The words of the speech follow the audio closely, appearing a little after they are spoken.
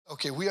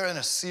Okay, we are in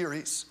a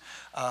series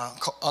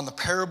on the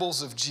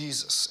parables of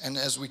Jesus. And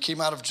as we came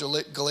out of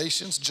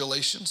Galatians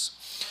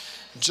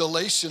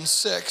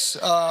 6,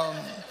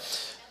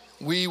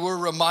 we were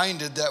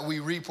reminded that we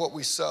reap what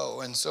we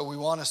sow. And so we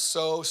want to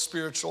sow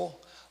spiritual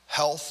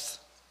health.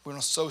 We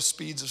want to sow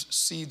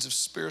seeds of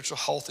spiritual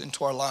health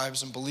into our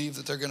lives and believe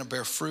that they're going to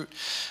bear fruit.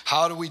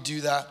 How do we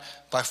do that?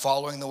 By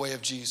following the way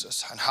of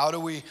Jesus. And how do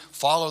we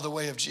follow the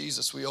way of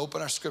Jesus? We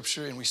open our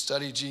scripture and we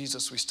study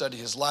Jesus. We study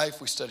his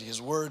life. We study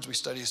his words. We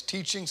study his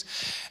teachings.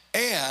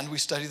 And we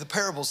study the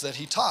parables that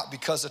he taught,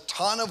 because a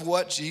ton of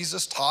what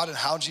Jesus taught and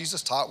how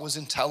Jesus taught was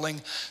in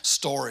telling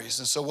stories.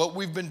 And so what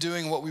we've been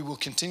doing, what we will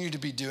continue to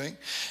be doing,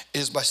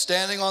 is by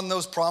standing on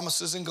those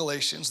promises in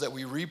Galatians that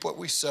we reap what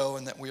we sow,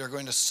 and that we are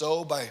going to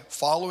sow by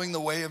following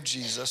the way of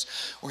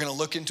Jesus. We're going to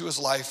look into his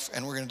life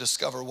and we're going to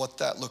discover what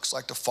that looks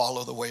like to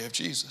follow the way of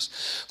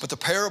Jesus. But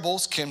the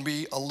parables can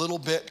be a little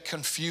bit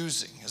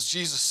confusing. As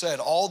Jesus said,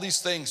 all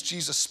these things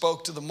Jesus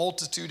spoke to the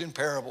multitude in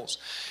parables.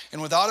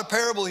 And without a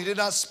parable, he did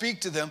not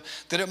speak to them,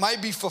 that it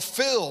might be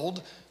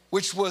fulfilled,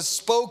 which was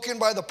spoken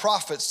by the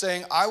prophet,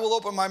 saying, I will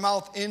open my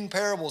mouth in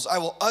parables. I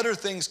will utter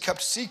things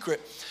kept secret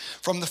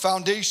from the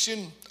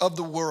foundation of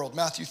the world.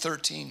 Matthew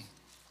 13.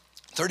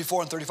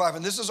 34 and 35,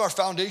 and this is our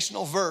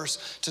foundational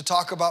verse to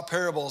talk about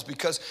parables,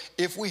 because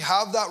if we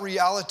have that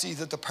reality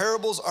that the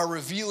parables are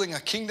revealing a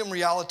kingdom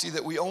reality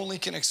that we only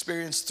can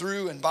experience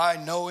through and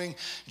by knowing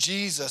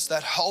Jesus,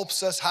 that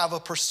helps us have a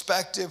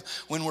perspective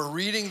when we're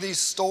reading these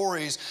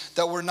stories,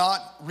 that we're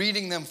not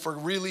reading them for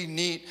really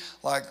neat,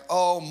 like,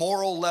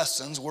 moral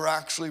lessons. We're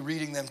actually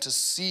reading them to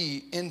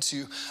see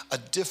into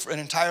an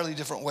entirely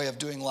different way of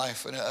doing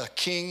life, and a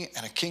king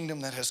and a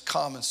kingdom that has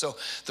come. And so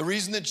the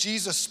reason that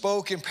Jesus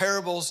spoke in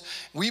parables,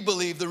 we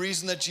believe the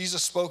reason that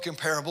Jesus spoke in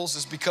parables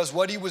is because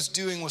what he was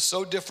doing was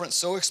so different,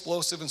 so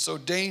explosive, and so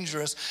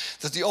dangerous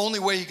that the only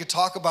way he could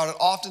talk about it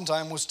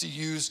oftentimes was to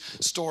use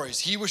stories.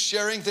 He was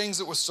sharing things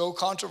that was so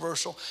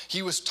controversial.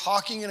 He was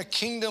talking in a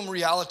kingdom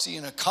reality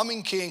and a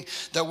coming king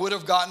that would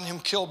have gotten him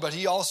killed, but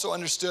he also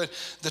understood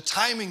the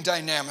timing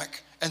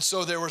dynamic. And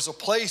so there was a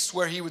place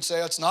where he would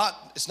say, it's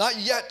not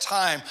yet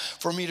time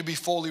for me to be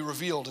fully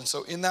revealed. And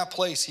so in that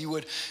place, he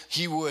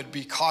would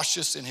be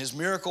cautious in his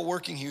miracle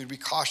working. He would be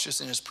cautious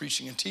in his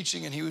preaching and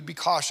teaching, and he would be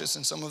cautious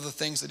in some of the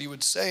things that he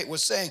was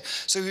saying.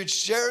 So he would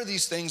share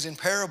these things in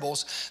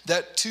parables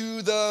that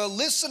to the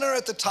listener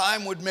at the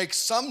time would make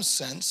some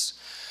sense,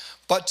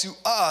 but to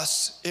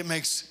us, it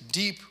makes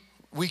deep.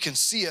 We can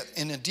see it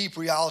in a deep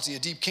reality, a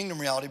deep kingdom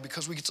reality,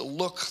 because we get to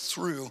look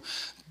through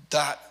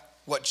that,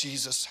 what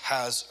Jesus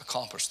has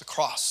accomplished, the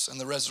cross and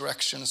the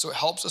resurrection. And so it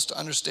helps us to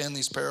understand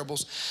these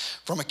parables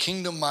from a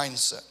kingdom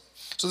mindset.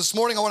 So this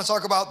morning I want to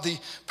talk about the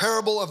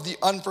parable of the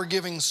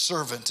unforgiving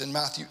servant in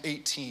Matthew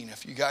 18.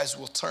 If you guys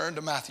will turn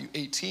to Matthew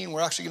 18,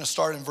 we're actually going to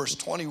start in verse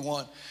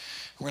 21.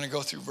 We're going to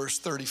go through verse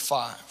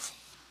 35.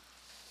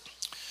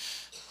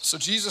 So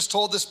Jesus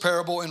told this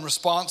parable in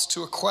response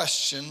to a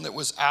question that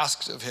was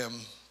asked of him.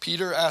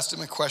 Peter asked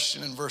him a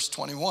question in verse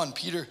 21.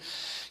 Peter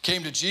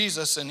came to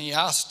Jesus and he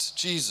asked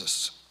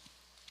Jesus,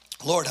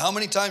 Lord, how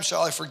many times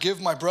shall I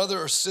forgive my brother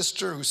or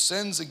sister who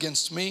sins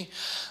against me?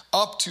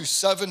 Up to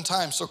 7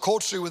 times. So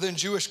culturally, within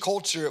Jewish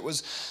culture, it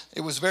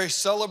was very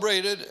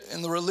celebrated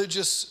in the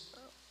religious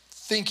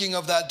thinking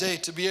of that day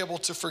to be able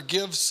to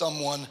forgive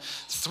someone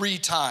 3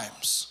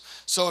 times.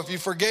 So if you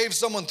forgave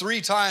someone 3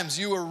 times,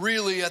 you were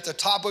really at the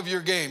top of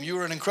your game. You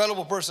were an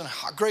incredible person,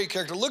 a great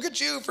character. Look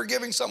at you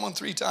forgiving someone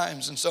 3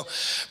 times. And so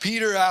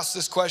Peter asked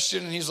this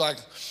question and he's like,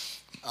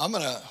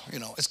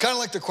 it's kind of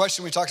like the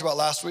question we talked about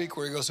last week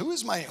where he goes,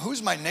 who's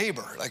my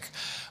neighbor? Like,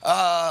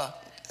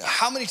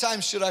 how many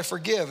times should I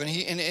forgive? And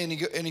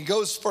he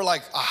goes for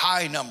like a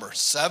high number,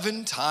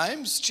 7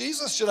 times.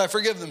 Jesus, should I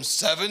forgive them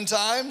 7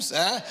 times?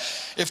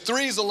 If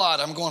 3 is a lot,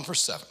 I'm going for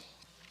 7.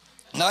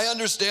 Now I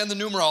understand the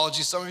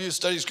numerology. Some of you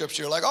study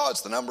scripture, you're like,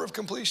 it's the number of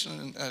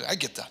completion. And I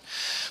get that.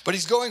 But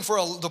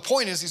the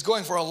point is he's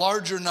going for a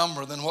larger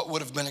number than what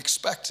would have been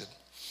expected.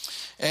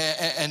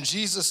 And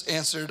Jesus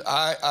answered,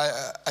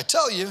 I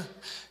tell you,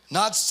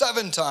 not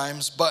 7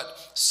 times,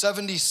 but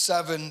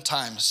 77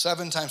 times,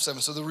 7 times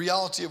 7. So the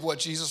reality of what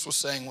Jesus was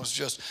saying was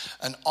just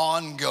an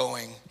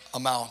ongoing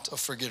amount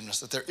of forgiveness,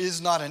 that there is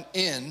not an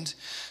end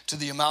to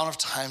the amount of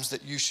times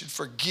that you should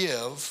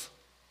forgive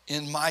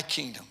in my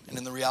kingdom and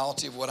in the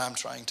reality of what I'm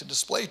trying to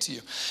display to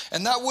you.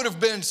 And that would have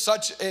been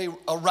such a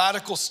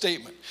radical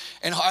statement.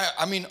 And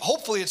I mean,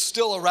 hopefully it's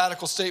still a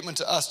radical statement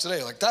to us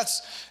today. Like,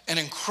 that's an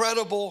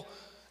incredible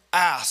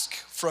ask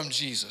from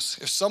Jesus.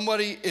 If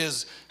somebody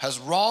has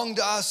wronged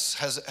us,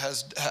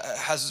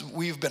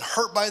 we've been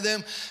hurt by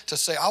them, to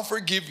say, I'll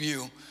forgive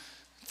you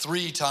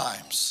 3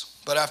 times.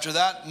 But after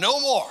that,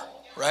 no more,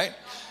 right?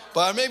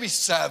 But maybe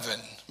 7.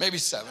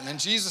 And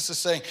Jesus is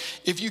saying,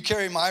 if you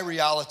carry my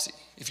reality,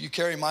 if you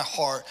carry my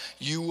heart,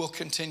 you will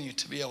continue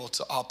to be able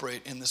to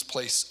operate in this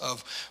place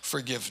of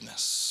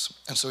forgiveness.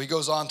 And so he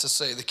goes on to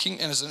say, the king,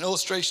 and as an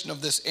illustration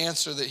of this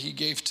answer that he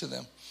gave to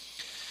them,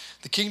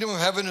 The kingdom of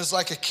heaven is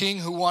like a king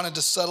who wanted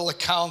to settle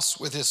accounts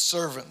with his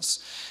servants.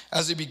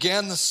 As he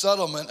began the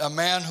settlement, a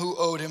man who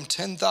owed him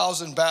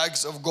 10,000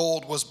 bags of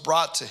gold was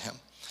brought to him.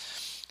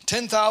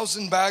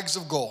 10,000 bags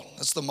of gold.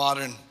 That's the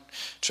modern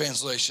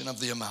translation of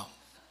the amount.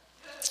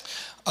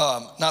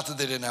 Not that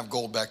they didn't have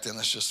gold back then.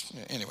 That's just,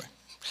 anyway.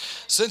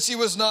 Since he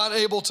was not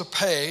able to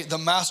pay, the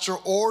master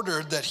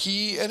ordered that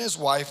he and his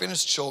wife and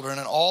his children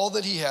and all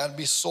that he had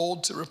be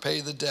sold to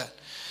repay the debt.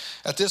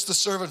 At this, the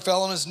servant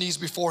fell on his knees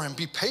before him.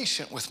 "Be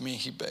patient with me,"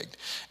 he begged,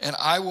 "and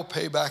I will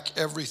pay back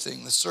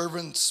everything." The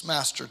servant's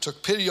master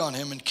took pity on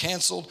him and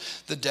canceled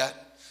the debt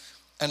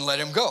and let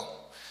him go.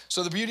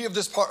 So the beauty of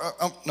this part,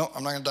 no,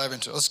 I'm not going to dive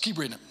into it. Let's keep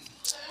reading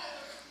it.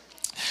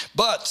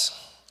 But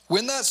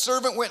when that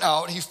servant went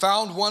out, he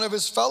found one of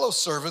his fellow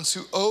servants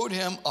who owed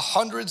him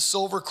 100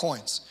 silver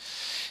coins.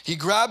 He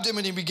grabbed him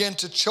and he began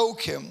to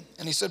choke him.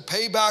 And he said,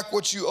 "Pay back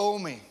what you owe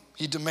me,"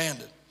 he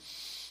demanded.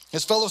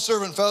 His fellow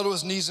servant fell to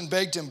his knees and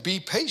begged him, "Be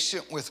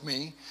patient with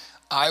me,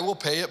 I will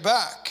pay it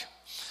back."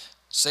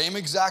 Same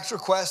exact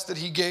request that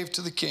he gave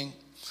to the king,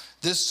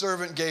 this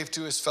servant gave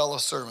to his fellow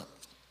servant.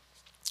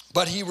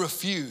 But he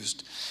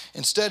refused.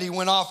 Instead, he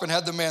went off and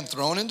had the man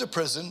thrown into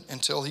prison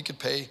until he could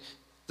pay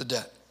the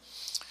debt.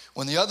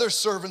 When the other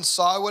servants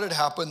saw what had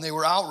happened, they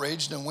were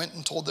outraged and went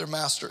and told their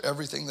master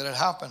everything that had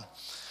happened.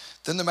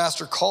 Then the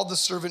master called the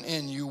servant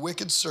in. "You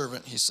wicked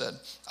servant," he said,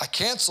 "I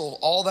canceled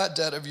all that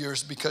debt of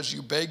yours because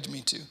you begged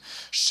me to.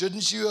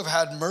 Shouldn't you have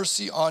had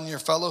mercy on your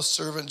fellow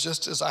servant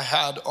just as I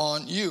had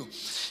on you?"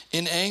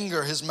 In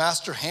anger, his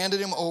master handed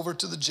him over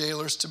to the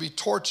jailers to be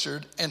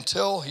tortured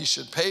until he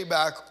should pay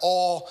back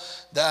all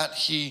that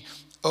he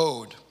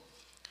owed,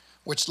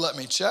 which, let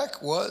me check,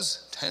 was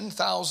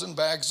 10,000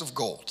 bags of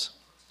gold.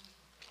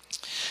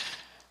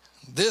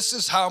 This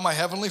is how my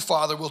heavenly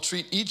Father will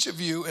treat each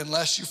of you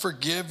unless you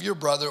forgive your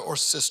brother or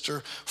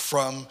sister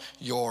from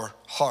your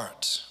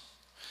heart.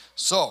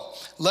 So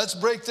let's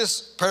break this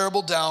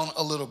parable down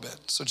a little bit.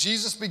 So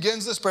Jesus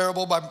begins this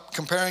parable by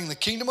comparing the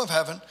kingdom of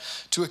heaven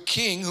to a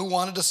king who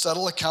wanted to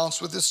settle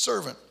accounts with his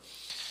servant.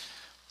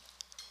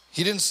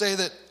 He didn't say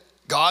that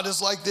God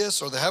is like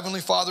this or the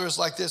heavenly Father is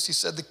like this. He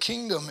said the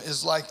kingdom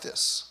is like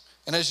this.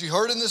 And as you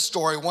heard in this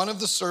story, one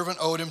of the servant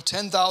owed him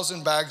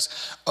 10,000 bags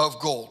of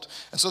gold.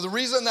 And so the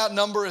reason that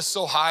number is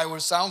so high,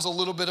 which sounds a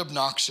little bit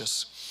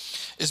obnoxious,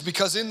 is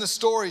because in the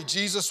story,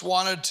 Jesus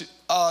wanted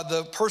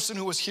the person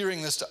who was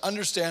hearing this to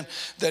understand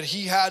that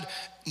he had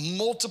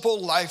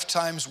multiple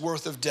lifetimes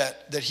worth of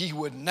debt that he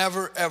would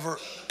never, ever,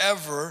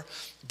 ever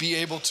be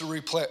able to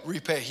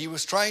repay. He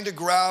was trying to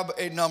grab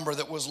a number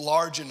that was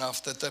large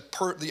enough that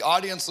the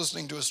audience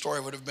listening to his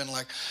story would have been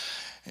like,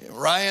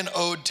 Ryan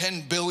owed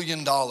 $10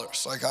 billion.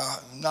 Like,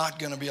 I'm not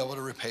going to be able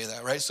to repay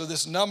that, right? So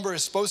this number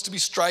is supposed to be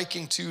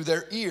striking to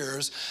their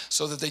ears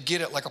so that they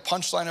get it like a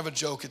punchline of a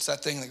joke. It's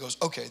that thing that goes,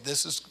 okay,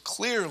 this is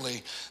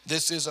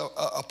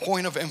a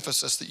point of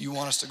emphasis that you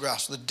want us to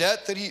grasp. The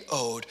debt that he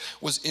owed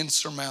was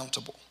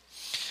insurmountable.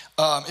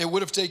 It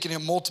would have taken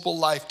him multiple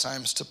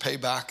lifetimes to pay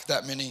back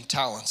that many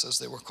talents, as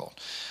they were called.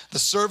 The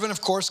servant,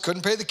 of course,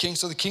 couldn't pay the king,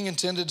 so the king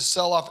intended to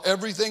sell off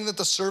everything that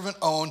the servant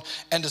owned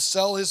and to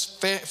sell his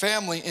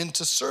family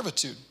into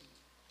servitude.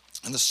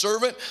 And the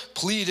servant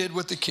pleaded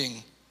with the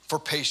king for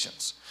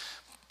patience.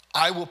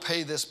 I will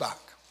pay this back.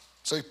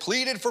 So he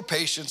pleaded for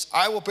patience.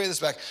 I will pay this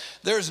back.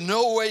 There's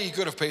no way he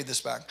could have paid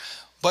this back.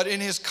 But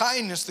in his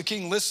kindness, the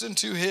king listened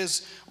to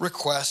his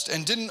request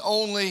and didn't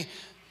only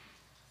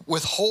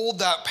withhold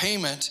that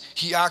payment,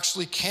 he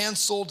actually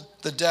canceled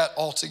the debt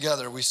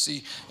altogether. We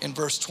see in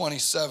verse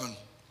 27.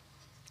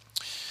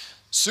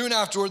 Soon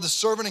afterward, the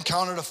servant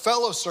encountered a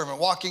fellow servant.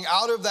 Walking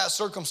out of that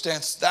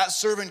circumstance, that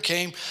servant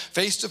came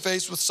face to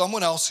face with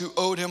someone else who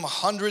owed him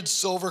 100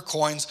 silver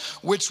coins,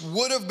 which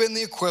would have been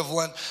the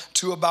equivalent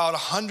to about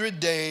 100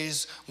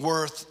 days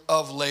worth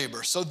of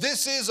labor. So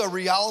this is a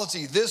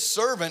reality. This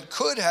servant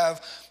could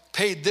have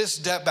paid this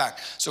debt back.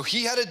 So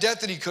he had a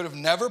debt that he could have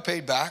never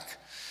paid back.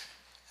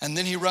 And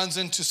then he runs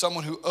into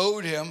someone who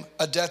owed him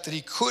a debt that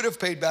he could have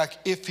paid back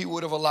if he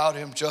would have allowed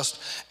him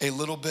just a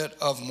little bit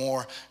of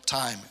more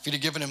time, if he'd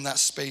have given him that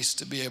space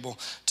to be able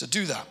to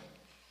do that.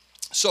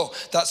 So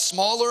that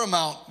smaller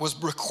amount was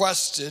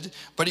requested,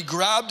 but he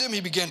grabbed him,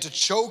 he began to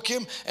choke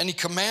him, and he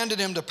commanded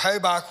him to pay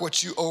back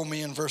what you owe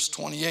me in verse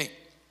 28.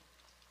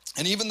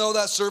 And even though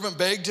that servant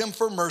begged him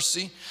for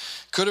mercy,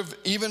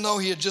 even though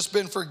he had just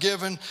been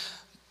forgiven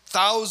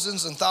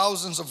thousands and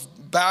thousands of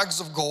bags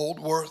of gold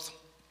worth,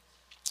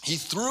 he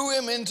threw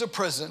him into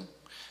prison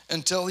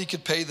until he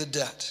could pay the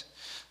debt.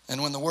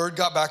 And when the word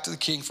got back to the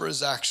king for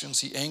his actions,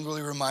 he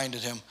angrily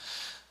reminded him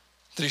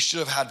that he should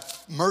have had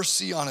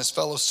mercy on his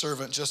fellow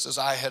servant just as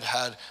I had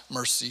had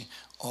mercy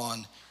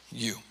on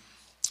you.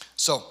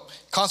 So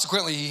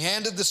consequently, he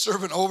handed the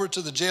servant over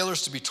to the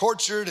jailers to be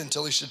tortured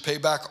until he should pay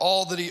back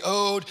all that he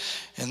owed.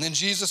 And then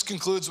Jesus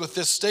concludes with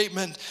this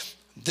statement: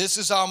 this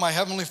is how my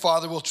heavenly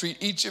Father will treat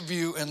each of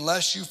you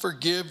unless you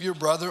forgive your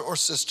brother or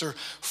sister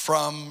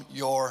from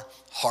your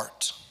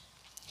heart.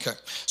 Okay,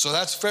 so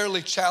that's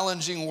fairly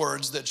challenging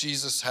words that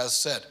Jesus has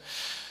said.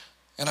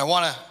 And I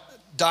want to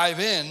dive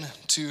in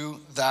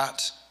to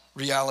that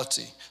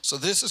reality. So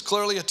this is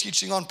clearly a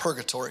teaching on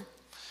purgatory.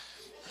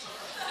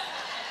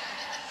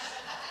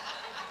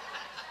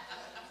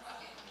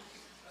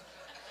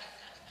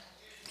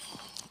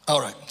 All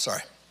right,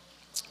 sorry.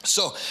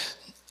 So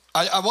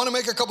I want to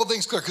make a couple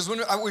things clear, because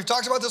we've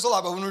talked about this a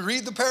lot, but when we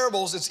read the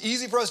parables, it's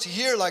easy for us to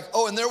hear like,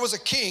 oh, and there was a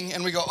king,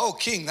 and we go, oh,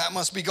 king, that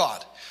must be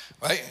God,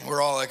 right?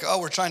 We're all like,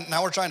 oh, we're trying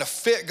to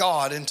fit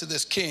God into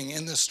this king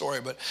in this story.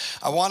 But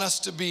I want us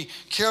to be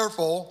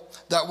careful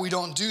that we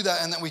don't do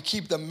that, and that we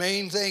keep the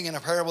main thing in a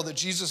parable that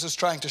Jesus is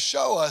trying to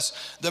show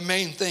us, the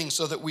main thing,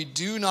 so that we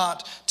do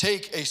not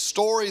take a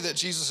story that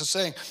Jesus is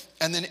saying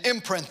and then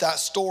imprint that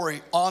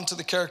story onto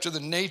the character, the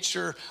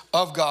nature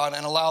of God,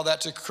 and allow that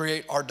to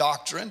create our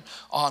doctrine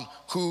on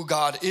who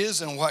God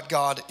is and what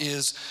God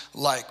is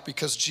like.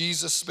 Because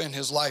Jesus spent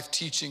his life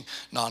teaching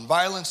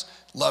nonviolence,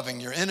 loving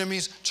your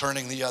enemies,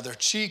 turning the other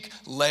cheek,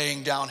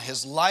 laying down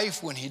his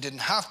life when he didn't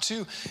have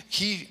to.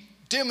 He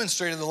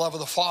demonstrated the love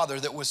of the Father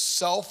that was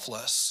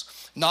selfless,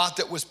 not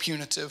that was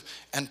punitive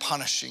and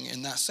punishing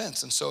in that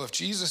sense. And so if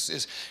Jesus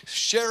is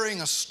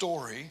sharing a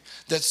story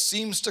that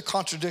seems to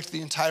contradict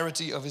the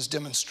entirety of his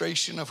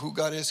demonstration of who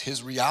God is,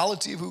 his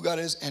reality of who God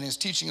is, and his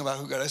teaching about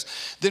who God is,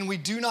 then we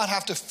do not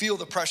have to feel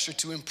the pressure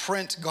to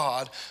imprint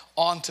God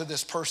onto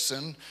this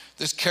person,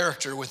 this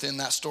character within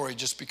that story,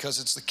 just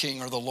because it's the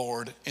king or the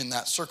Lord in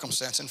that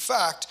circumstance. In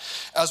fact,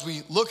 as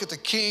we look at the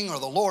king or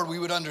the Lord, we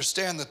would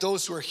understand that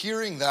those who are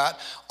hearing that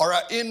are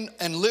in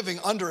and living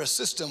under a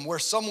system where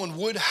someone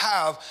would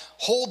have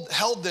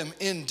held them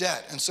in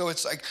debt. And so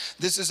it's like,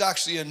 this is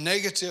actually a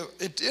negative,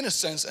 in a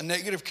sense, a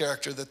negative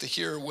character that the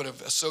hearer would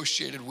have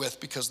associated with,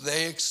 because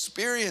they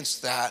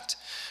experienced that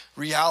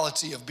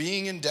reality of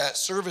being in debt,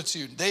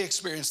 servitude. They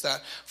experienced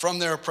that from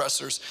their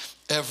oppressors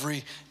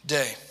every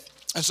day.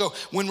 And so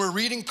when we're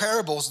reading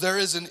parables, there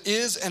is an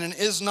is and an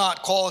is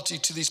not quality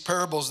to these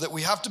parables that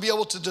we have to be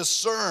able to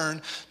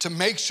discern to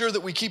make sure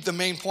that we keep the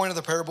main point of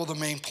the parable the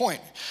main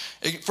point.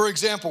 For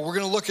example, we're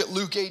going to look at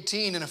Luke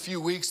 18 in a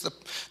few weeks,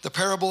 the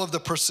parable of the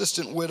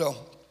persistent widow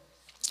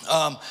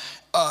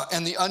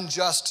and the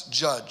unjust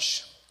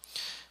judge.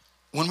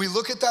 When we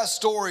look at that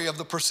story of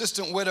the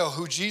persistent widow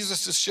who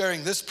Jesus is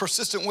sharing, this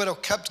persistent widow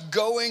kept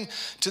going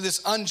to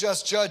this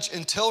unjust judge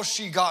until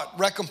she got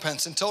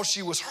recompense, until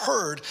she was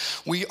heard.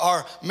 We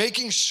are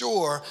making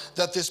sure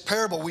that this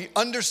parable, we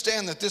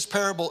understand that this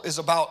parable is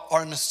about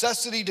our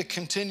necessity to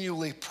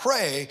continually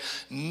pray,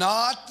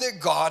 not that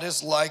God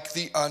is like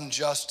the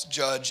unjust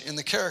judge in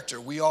the character.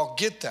 We all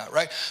get that,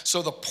 right?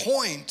 So the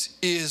point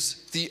is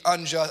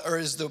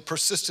the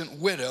persistent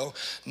widow,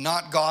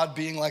 not God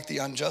being like the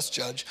unjust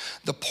judge.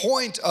 The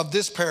point of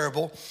this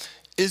parable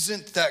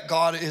isn't that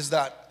God is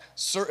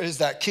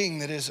that king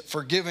that is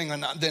forgiving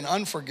and then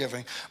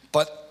unforgiving,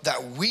 but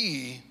that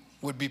we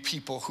would be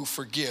people who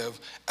forgive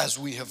as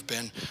we have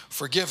been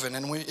forgiven.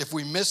 And if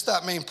we miss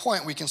that main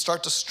point, we can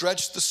start to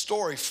stretch the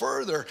story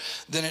further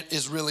than it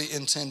is really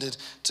intended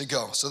to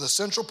go. So the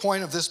central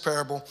point of this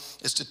parable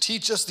is to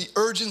teach us the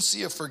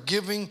urgency of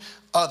forgiving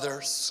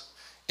others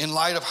in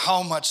light of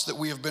how much that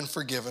we have been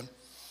forgiven,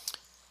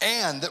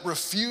 and that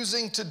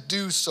refusing to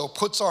do so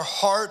puts our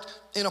heart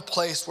in a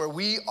place where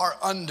we are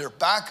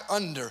back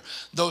under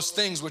those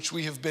things which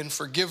we have been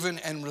forgiven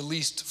and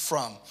released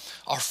from.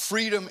 Our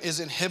freedom is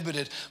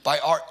inhibited by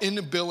our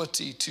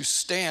inability to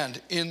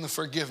stand in the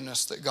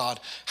forgiveness that God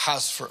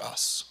has for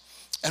us.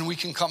 And we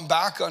can come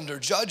back under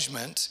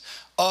judgment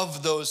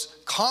of those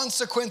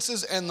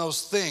consequences and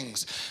those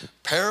things.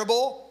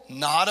 Parable,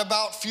 not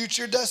about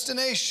future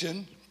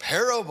destination.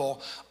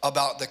 Parable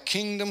about the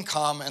kingdom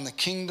come and the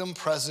kingdom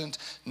present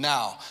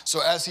now.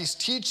 So as he's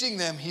teaching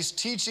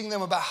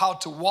them about how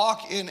to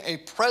walk in a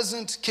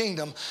present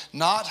kingdom,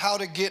 not how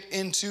to get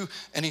into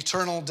an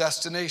eternal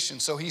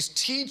destination. So he's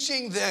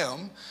teaching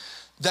them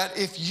that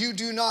if you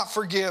do not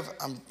forgive,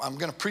 I'm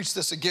going to preach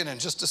this again in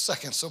just a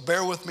second, so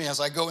bear with me as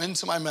I go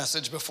into my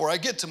message before I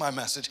get to my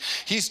message.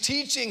 He's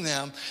teaching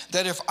them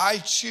that if I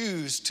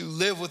choose to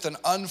live with an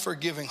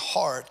unforgiving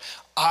heart,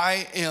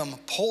 I am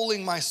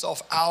pulling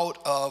myself out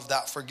of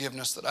that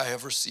forgiveness that I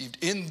have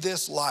received in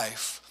this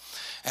life,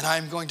 and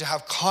I'm going to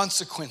have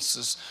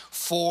consequences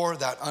for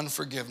that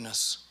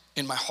unforgiveness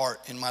in my heart,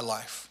 in my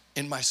life,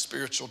 in my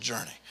spiritual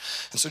journey.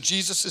 And so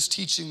Jesus is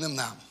teaching them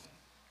that.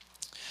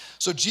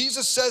 So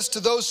Jesus says to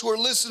those who are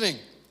listening,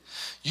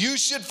 you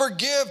should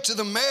forgive to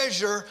the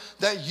measure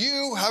that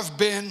you have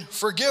been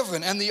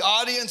forgiven. And the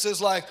audience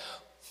is like,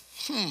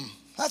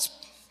 that's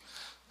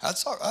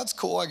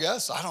cool, I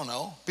guess. I don't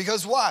know.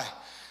 Because why?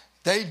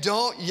 They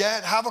don't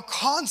yet have a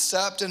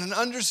concept and an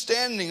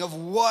understanding of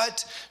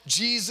what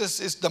Jesus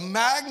is, the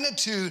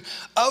magnitude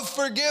of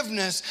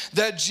forgiveness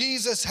that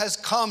Jesus has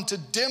come to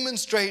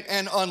demonstrate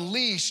and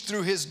unleash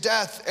through his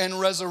death and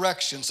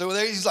resurrection. So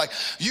he's like,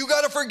 you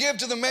got to forgive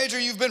to the measure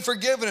you've been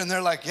forgiven. And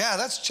they're like, yeah,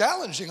 that's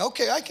challenging.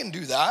 Okay, I can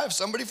do that. If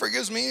somebody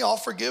forgives me, I'll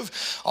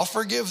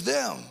forgive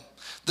them.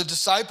 The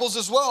disciples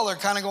as well are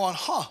kind of going,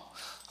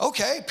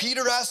 Okay,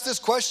 Peter asked this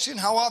question,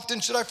 how often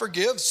should I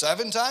forgive?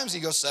 7 times? He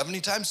goes 70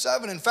 times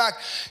 7. In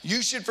fact,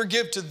 you should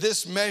forgive to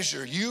this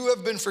measure. You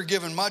have been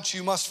forgiven much,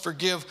 you must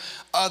forgive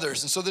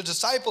others. And so the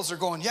disciples are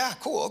going, yeah,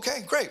 cool,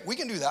 okay, great, we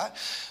can do that.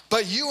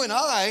 But you and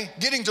I,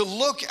 getting to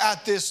look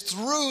at this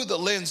through the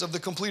lens of the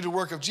completed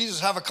work of Jesus,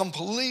 have a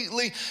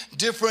completely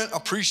different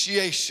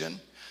appreciation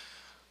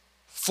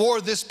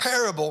for this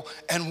parable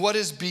and what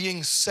is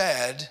being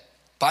said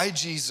by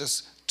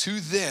Jesus to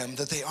them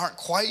that they aren't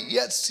quite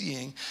yet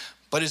seeing,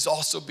 but is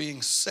also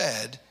being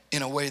said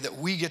in a way that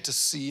we get to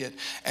see it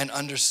and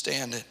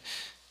understand it.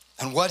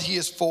 And what he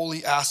is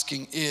fully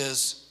asking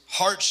is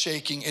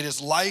heart-shaking. It is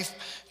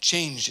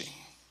life-changing.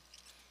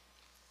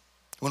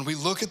 When we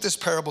look at this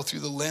parable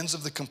through the lens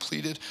of the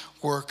completed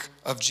work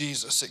of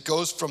Jesus, it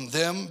goes from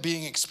them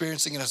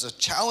experiencing it as a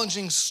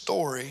challenging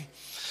story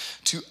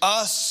to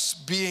us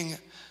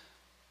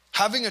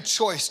having a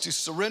choice to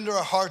surrender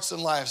our hearts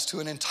and lives to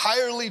an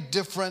entirely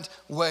different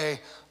way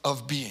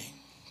of being.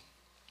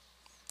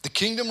 The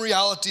kingdom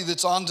reality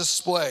that's on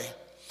display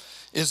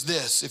is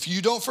this: if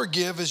you don't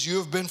forgive as you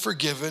have been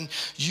forgiven,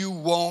 you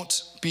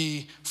won't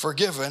be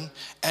forgiven,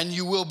 and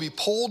you will be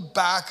pulled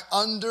back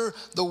under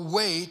the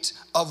weight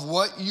of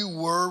what you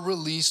were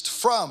released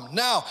from.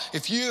 Now,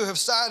 if you have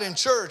sat in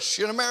church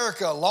in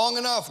America long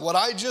enough, what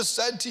I just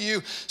said to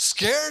you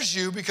scares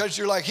you because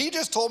you're like, he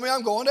just told me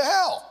I'm going to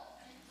hell.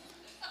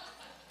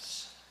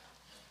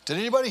 Did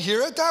anybody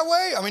hear it that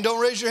way? I mean, don't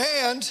raise your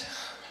hand.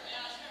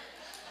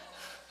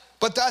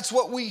 But that's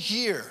what we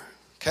hear,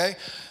 okay?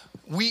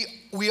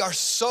 We are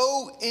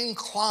so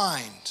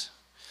inclined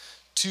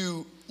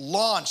to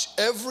launch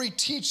every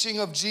teaching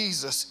of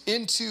Jesus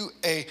into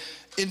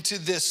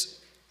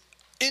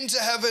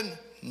heaven,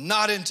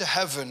 not into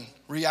heaven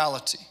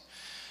reality.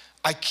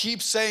 I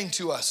keep saying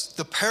to us,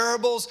 the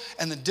parables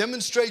and the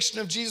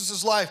demonstration of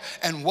Jesus' life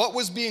and what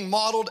was being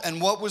modeled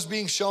and what was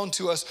being shown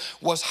to us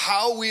was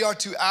how we are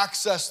to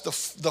access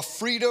the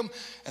freedom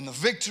and the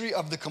victory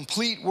of the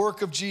complete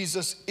work of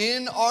Jesus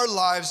in our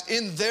lives,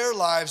 in their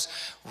lives,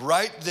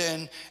 right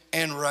then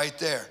and right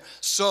there.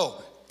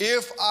 So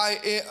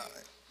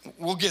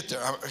we'll get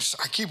there.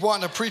 I keep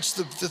wanting to preach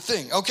the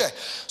thing. Okay,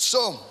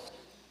 so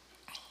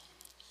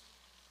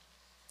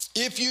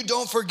if you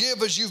don't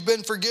forgive as you've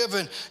been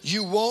forgiven,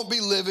 you won't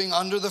be living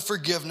under the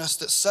forgiveness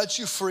that sets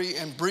you free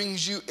and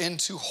brings you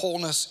into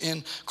wholeness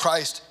in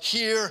Christ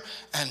here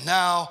and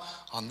now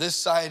on this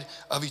side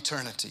of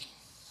eternity.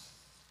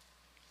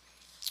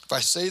 If I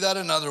say that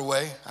another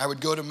way, I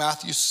would go to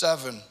Matthew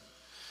 7.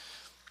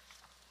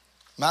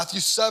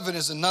 Matthew 7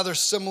 is another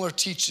similar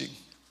teaching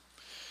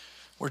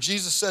where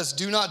Jesus says,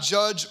 do not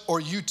judge or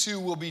you too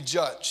will be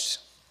judged.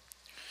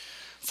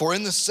 For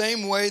in the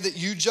same way that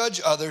you judge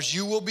others,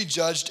 you will be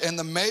judged, and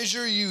the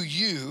measure you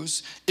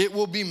use, it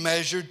will be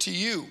measured to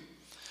you.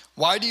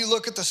 Why do you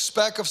look at the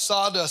speck of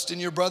sawdust in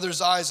your brother's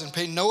eyes and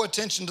pay no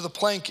attention to the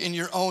plank in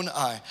your own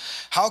eye?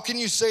 How can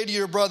you say to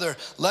your brother,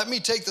 let me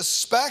take the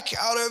speck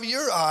out of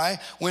your eye,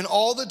 when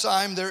all the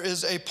time there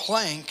is a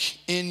plank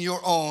in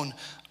your own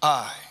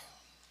eye?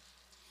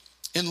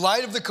 In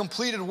light of the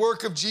completed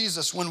work of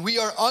Jesus, when we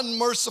are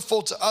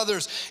unmerciful to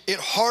others, it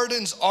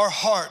hardens our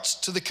hearts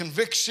to the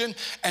conviction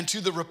and to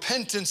the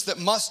repentance that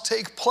must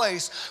take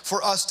place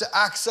for us to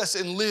access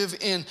and live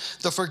in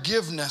the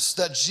forgiveness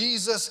that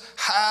Jesus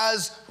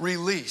has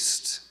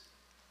released.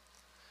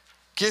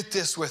 Get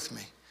this with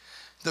me.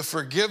 The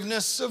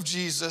forgiveness of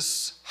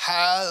Jesus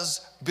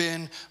has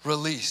been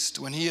released.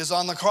 When he is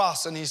on the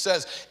cross and he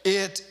says,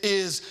 it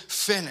is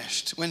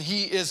finished. When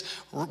he is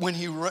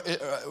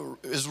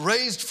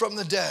raised from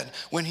the dead,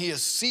 when he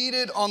is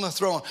seated on the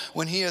throne,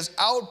 when he is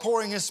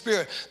outpouring his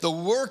Spirit, the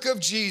work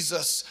of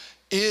Jesus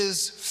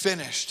is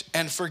finished,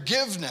 and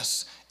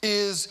forgiveness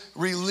is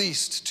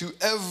released to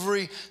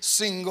every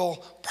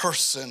single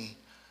person.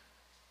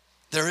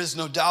 There is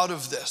no doubt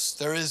of this.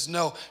 There is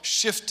no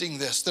shifting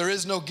this. There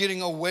is no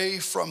getting away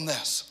from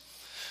this.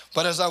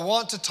 But as I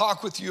want to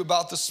talk with you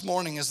about this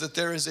morning is that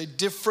there is a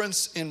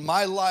difference in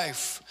my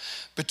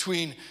life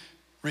between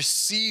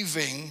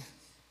receiving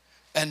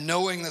and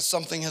knowing that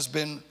something has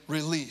been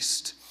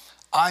released.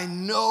 I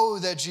know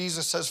that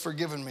Jesus has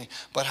forgiven me,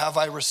 but have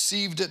I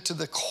received it to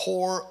the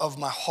core of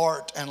my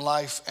heart and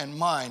life and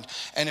mind?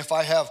 And if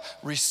I have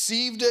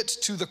received it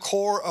to the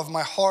core of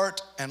my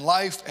heart and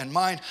life and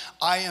mind,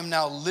 I am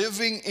now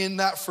living in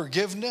that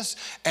forgiveness,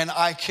 and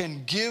I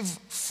can give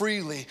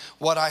freely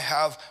what I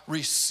have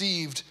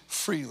received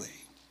freely,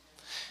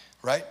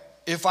 right?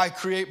 If I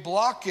create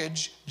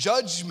blockage,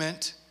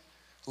 judgment,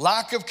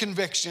 lack of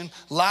conviction,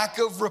 lack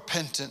of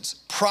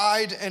repentance,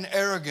 pride and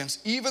arrogance,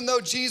 even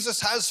though Jesus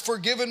has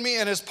forgiven me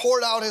and has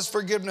poured out his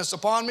forgiveness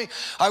upon me,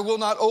 I will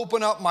not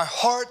open up my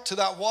heart to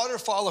that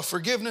waterfall of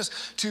forgiveness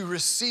to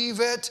receive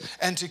it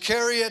and to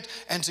carry it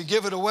and to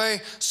give it away.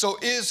 So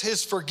is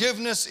his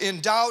forgiveness in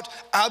doubt?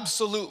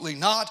 Absolutely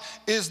not.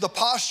 Is the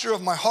posture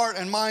of my heart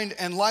and mind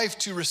and life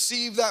to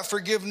receive that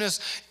forgiveness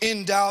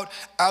in doubt?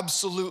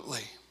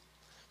 Absolutely.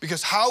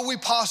 Because how we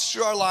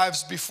posture our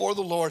lives before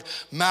the Lord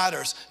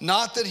matters.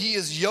 Not that he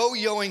is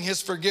yo-yoing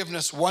his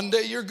forgiveness. One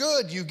day you're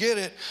good, you get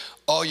it.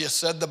 Oh, you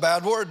said the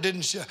bad word,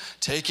 didn't you?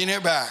 Taking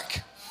it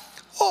back.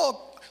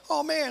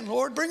 Oh man,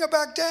 Lord, bring it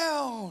back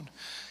down.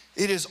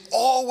 It is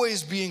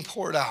always being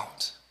poured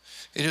out.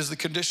 It is the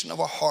condition of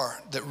our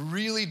heart that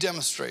really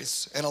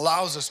demonstrates and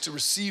allows us to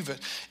receive it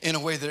in a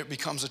way that it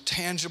becomes a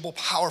tangible,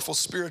 powerful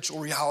spiritual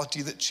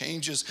reality that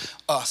changes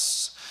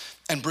us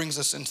and brings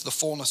us into the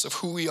fullness of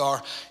who we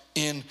are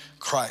in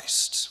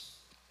Christ.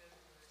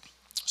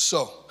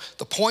 So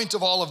the point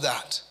of all of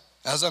that,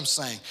 as I'm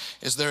saying,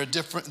 is there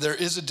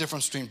is a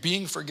difference between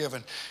being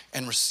forgiven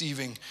and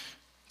receiving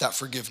that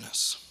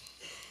forgiveness.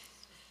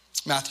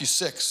 Matthew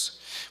 6,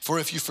 for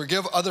if you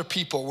forgive other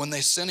people when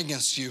they sin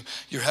against you,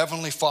 your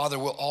heavenly Father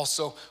will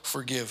also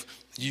forgive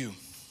you.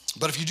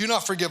 But if you do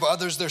not forgive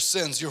others their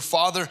sins, your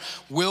Father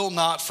will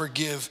not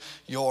forgive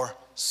your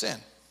sin.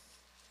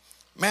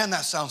 Man,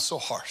 that sounds so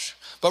harsh.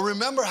 But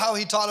remember how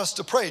he taught us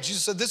to pray.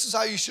 Jesus said, this is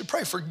how you should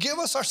pray. Forgive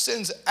us our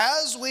sins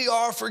as we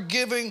are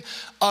forgiving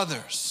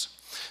others.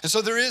 And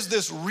so there is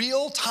this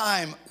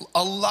real-time,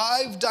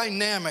 alive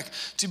dynamic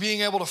to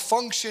being able to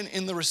function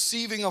in the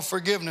receiving of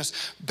forgiveness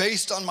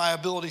based on my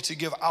ability to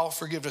give out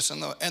forgiveness.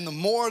 And the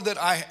more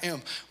that I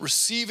am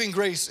receiving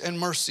grace and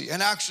mercy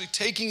and actually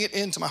taking it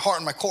into my heart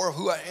and my core of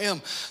who I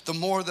am, the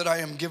more that I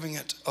am giving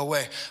it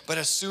away. But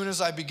as soon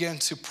as I begin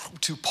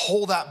to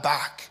pull that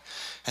back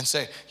and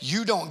say,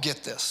 you don't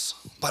get this,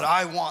 but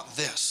I want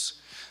this,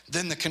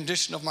 then the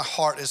condition of my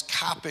heart is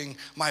capping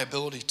my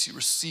ability to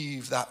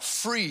receive that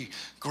free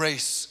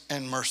grace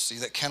and mercy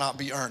that cannot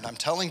be earned. I'm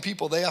telling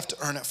people they have to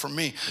earn it from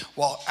me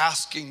while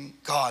asking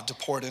God to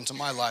pour it into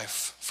my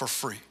life for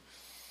free.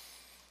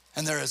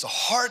 And there is a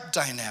heart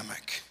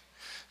dynamic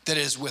that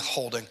is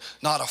withholding,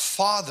 not a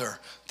father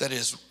that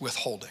is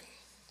withholding.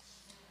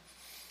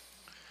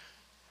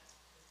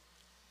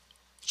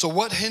 So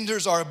what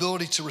hinders our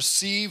ability to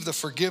receive the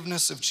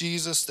forgiveness of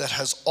Jesus that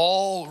has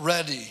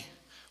already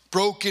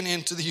broken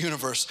into the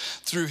universe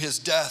through his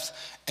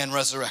death and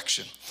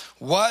resurrection?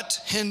 What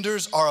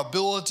hinders our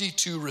ability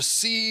to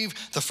receive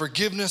the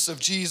forgiveness of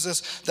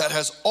Jesus that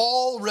has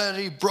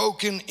already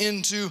broken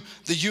into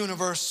the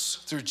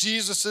universe through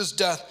Jesus'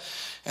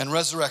 death and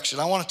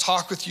resurrection? I want to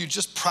talk with you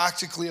just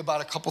practically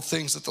about a couple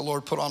things that the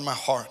Lord put on my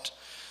heart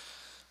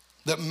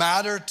that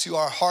matter to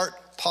our heart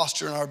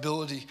posture and our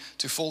ability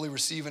to fully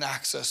receive and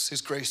access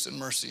his grace and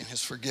mercy and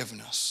his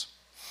forgiveness,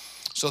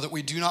 so that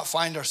we do not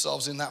find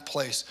ourselves in that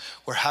place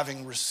where,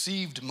 having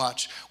received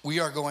much, we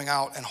are going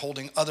out and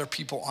holding other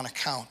people on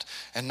account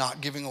and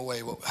not giving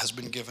away what has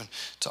been given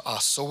to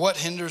us. So what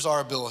hinders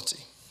our ability?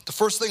 The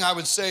first thing I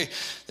would say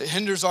that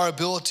hinders our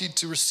ability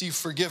to receive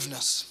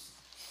forgiveness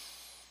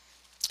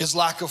is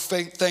lack of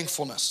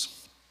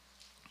thankfulness.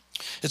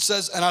 It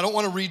says, and I don't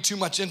want to read too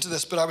much into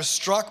this, but I was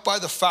struck by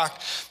the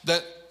fact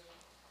that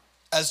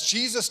as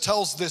Jesus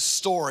tells this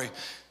story,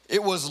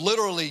 it was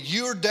literally,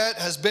 your debt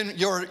has been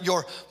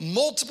your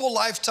multiple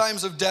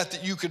lifetimes of debt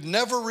that you could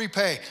never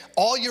repay.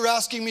 All you're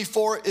asking me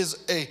for is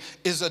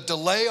a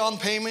delay on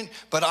payment,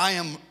 but I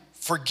am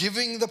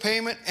forgiving the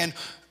payment. And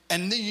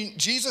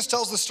Jesus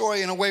tells the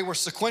story in a way where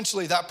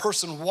sequentially that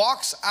person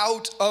walks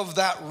out of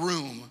that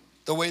room,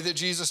 the way that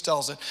Jesus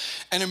tells it,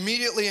 and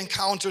immediately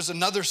encounters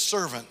another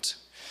servant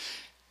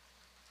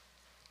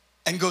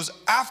and goes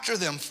after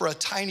them for a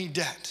tiny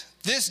debt.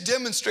 This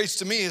demonstrates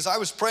to me, as I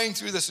was praying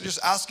through this and just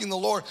asking the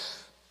Lord,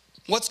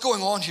 what's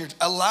going on here?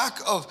 A lack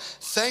of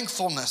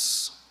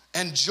thankfulness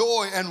and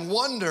joy and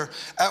wonder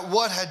at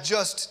what had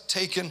just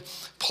taken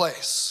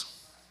place.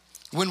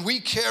 When we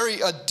carry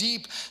a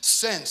deep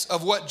sense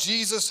of what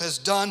Jesus has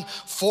done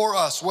for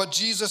us, what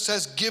Jesus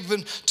has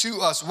given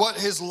to us, what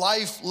his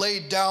life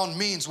laid down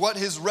means, what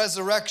his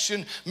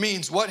resurrection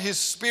means, what his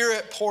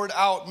spirit poured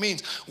out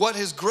means, what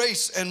his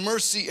grace and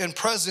mercy and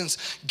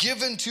presence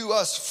given to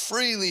us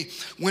freely,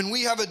 when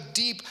we have a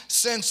deep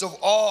sense of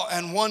awe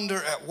and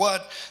wonder at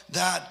what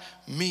that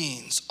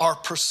means, our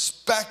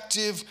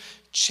perspective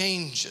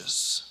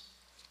changes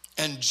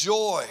and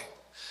joy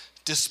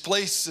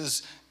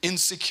displaces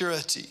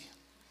insecurity.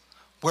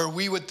 Where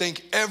we would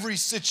think every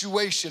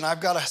situation,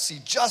 I've got to see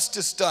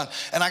justice done,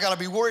 and I got to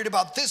be worried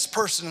about this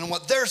person and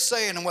what they're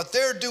saying and what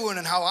they're doing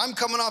and how I'm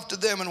coming off to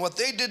them and what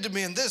they did to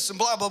me and this and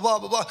blah, blah, blah,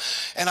 blah, blah.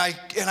 And I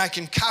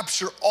can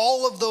capture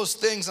all of those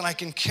things and I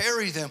can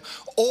carry them.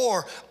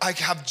 Or I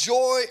have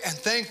joy and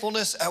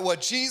thankfulness at what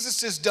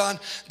Jesus has done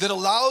that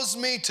allows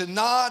me to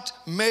not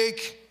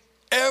make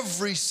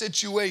every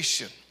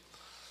situation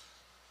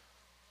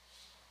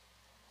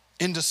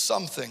into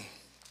something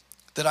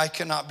that I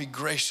cannot be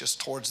gracious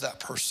towards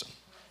that person.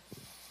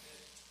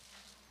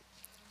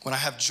 When I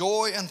have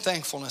joy and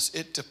thankfulness,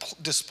 it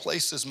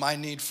displaces my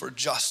need for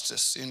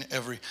justice in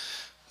every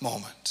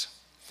moment.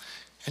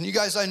 And you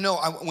guys, I know,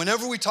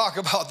 whenever we talk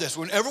about this,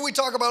 whenever we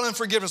talk about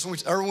unforgiveness, when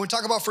we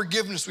talk about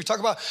forgiveness, we talk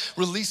about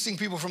releasing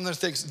people from their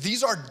things.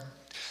 These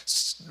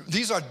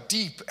are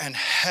deep and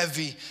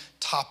heavy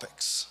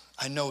topics.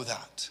 I know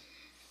that.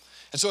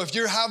 And so if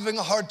you're having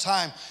a hard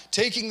time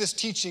taking this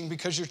teaching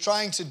because you're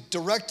trying to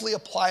directly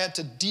apply it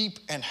to deep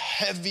and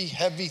heavy,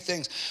 heavy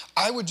things,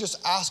 I would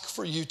just ask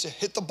for you to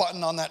hit the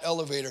button on that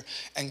elevator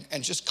and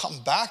just come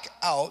back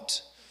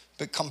out,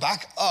 but come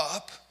back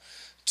up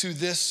to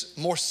this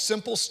more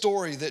simple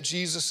story that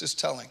Jesus is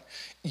telling.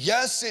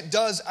 Yes, it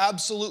does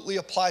absolutely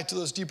apply to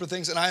those deeper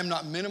things, and I am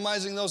not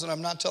minimizing those, and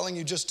I'm not telling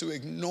you just to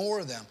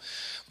ignore them.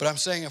 But I'm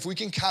saying if we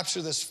can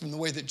capture this from the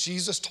way that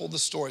Jesus told the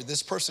story,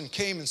 this person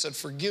came and said,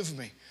 "Forgive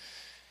me."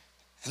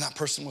 And that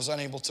person was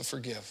unable to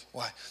forgive.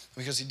 Why?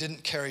 Because he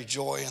didn't carry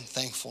joy and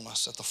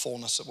thankfulness at the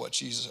fullness of what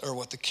Jesus, or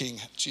what the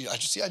king, I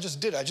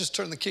just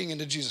turned the king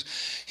into Jesus.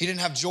 He didn't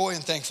have joy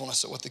and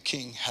thankfulness at what the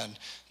king had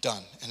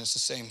done. And it's the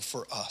same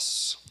for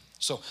us.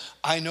 So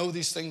I know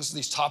these things,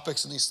 these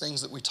topics and these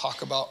things that we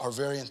talk about are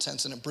very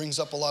intense, and it brings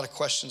up a lot of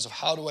questions of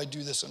how do I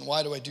do this and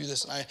why do I do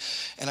this?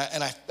 And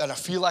I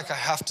feel like I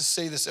have to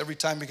say this every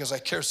time because I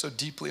care so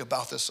deeply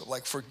about this. So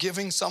like,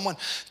 forgiving someone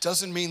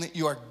doesn't mean that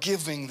you are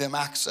giving them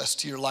access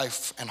to your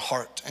life and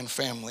heart and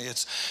family.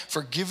 It's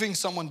forgiving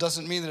someone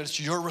doesn't mean that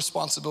it's your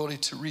responsibility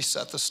to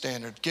reset the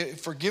standard.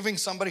 Forgiving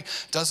somebody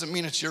doesn't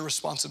mean it's your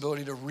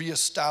responsibility to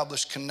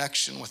reestablish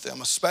connection with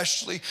them,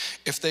 especially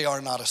if they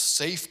are not a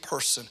safe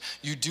person.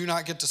 You do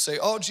not get to say,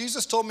 "Oh,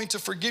 Jesus told me to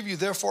forgive you,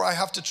 therefore I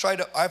have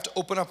to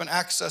open up and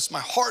access my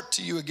heart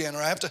to you again,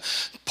 or I have to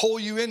pull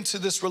you into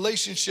this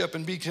relationship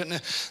and be."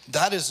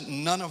 That is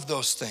none of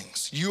those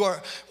things.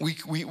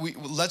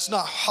 Let's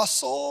not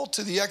hustle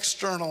to the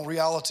external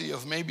reality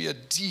of maybe a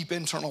deep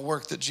internal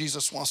work that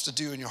Jesus wants to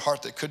do in your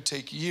heart that could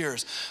take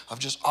years of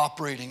just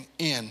operating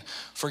in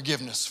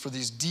forgiveness for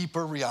these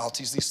deeper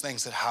realities, these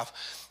things that have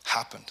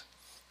happened.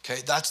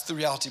 Okay, that's the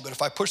reality. But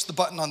if I push the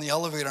button on the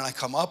elevator and I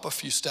come up a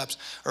few steps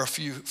or a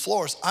few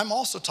floors, I'm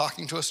also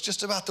talking to us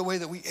just about the way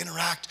that we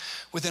interact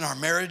within our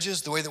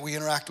marriages, the way that we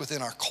interact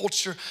within our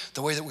culture,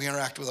 the way that we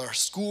interact with our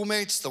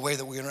schoolmates, the way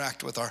that we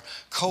interact with our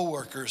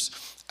coworkers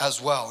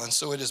as well. And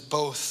so it is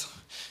both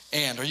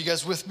and. Are you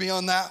guys with me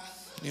on that?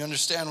 You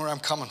understand where I'm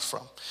coming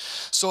from?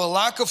 So a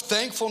lack of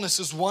thankfulness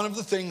is one of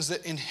the things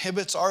that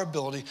inhibits our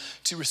ability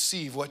to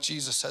receive what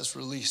Jesus has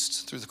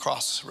released through the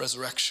cross,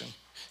 resurrection,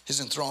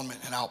 his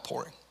enthronement and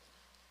outpouring.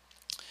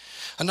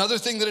 Another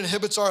thing that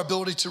inhibits our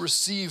ability to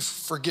receive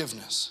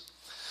forgiveness,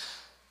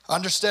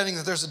 understanding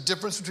that there's a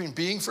difference between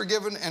being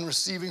forgiven and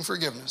receiving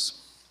forgiveness.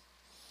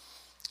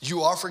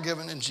 You are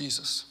forgiven in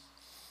Jesus.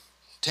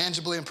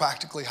 Tangibly and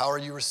practically, how are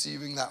you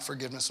receiving that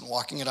forgiveness and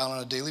walking it out on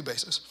a daily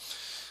basis?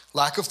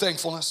 Lack of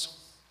thankfulness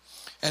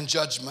and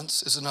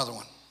judgments is another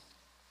one.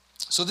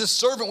 So this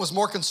servant was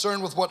more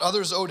concerned with what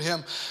others owed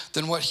him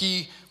than what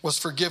he was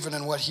forgiven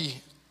and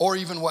or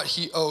even what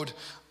he owed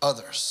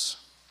others.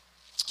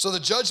 So the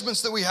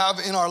judgments that we have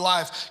in our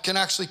life can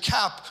actually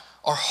cap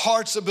our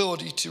heart's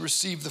ability to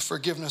receive the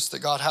forgiveness that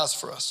God has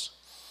for us.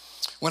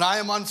 When I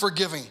am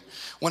unforgiving,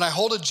 when I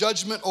hold a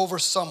judgment over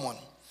someone,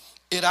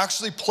 it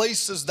actually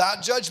places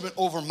that judgment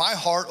over my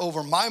heart,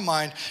 over my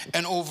mind,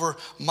 and over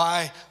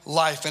my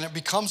life. And it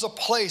becomes a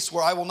place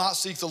where I will not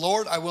seek the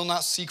Lord, I will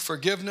not seek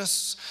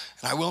forgiveness,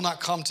 and I will not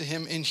come to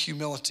him in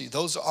humility.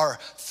 Those are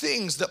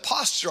things that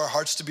posture our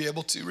hearts to be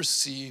able to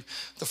receive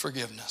the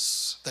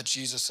forgiveness that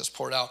Jesus has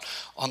poured out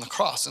on the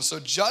cross. And so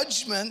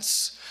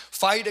judgments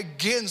fight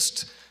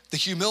against the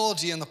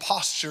humility and the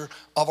posture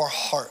of our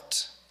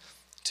heart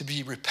to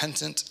be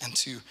repentant and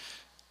to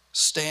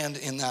stand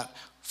in that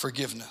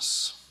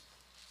forgiveness.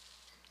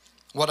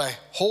 What I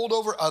hold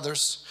over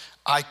others,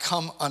 I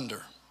come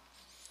under.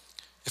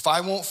 If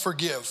I won't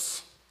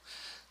forgive,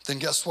 then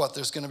guess what?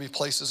 There's going to be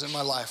places in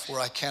my life where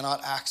I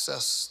cannot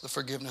access the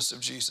forgiveness of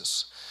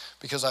Jesus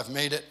because I've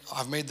made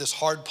this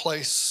hard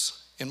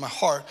place in my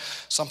heart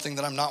something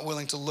that I'm not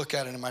willing to look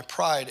at. And in my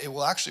pride, it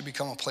will actually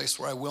become a place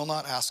where I will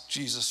not ask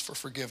Jesus for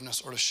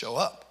forgiveness or to show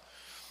up.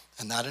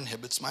 And that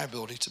inhibits my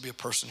ability to be a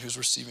person who's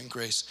receiving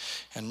grace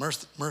and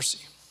mercy.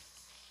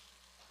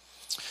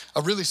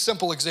 A really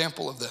simple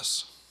example of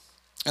this.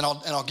 And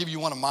I'll give you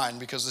one of mine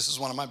because this is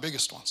one of my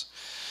biggest ones.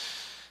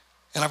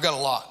 And I've got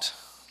a lot,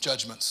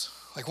 judgments.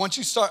 Like once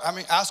you start,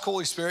 ask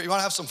Holy Spirit, you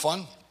wanna have some fun?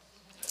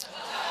 You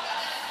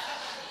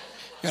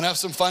wanna have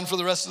some fun for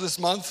the rest of this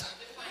month?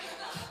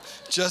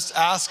 Just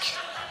ask,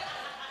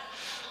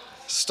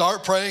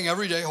 start praying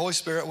every day, Holy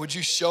Spirit, would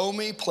you show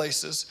me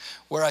places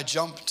where I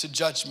jump to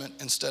judgment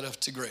instead of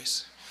to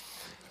grace?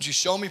 Would you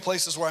show me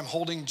places where I'm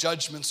holding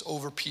judgments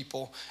over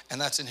people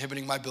and that's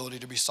inhibiting my ability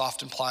to be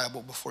soft and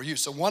pliable before you?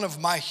 So one of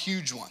my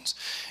huge ones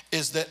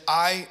is that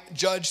I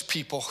judge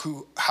people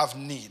who have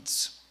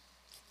needs.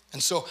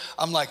 And so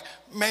I'm like,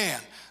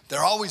 man,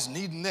 they're always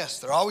needing this,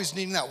 they're always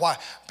needing that. Why?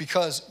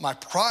 Because my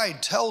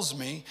pride tells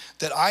me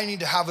that I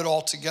need to have it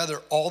all together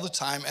all the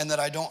time and that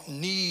I don't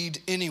need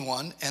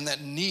anyone and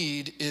that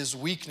need is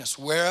weakness.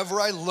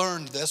 Wherever I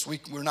learned this,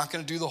 we're not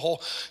gonna do the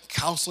whole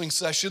counseling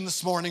session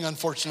this morning,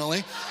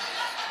 unfortunately.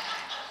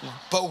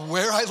 But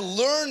where I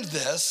learned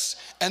this,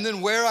 and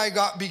then where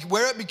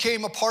it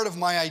became a part of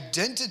my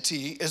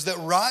identity is that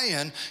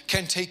Ryan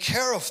can take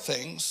care of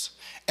things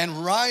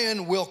And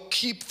Ryan will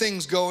keep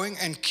things going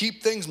and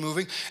keep things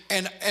moving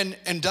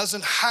and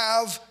doesn't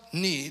have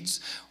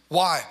needs.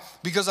 Why?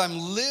 Because I'm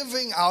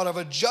living out of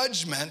a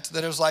judgment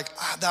that is like,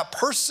 that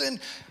person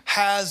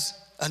has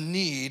a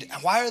need.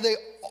 And why are they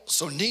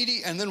so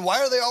needy? And then why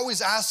are they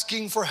always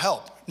asking for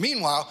help?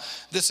 Meanwhile,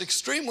 this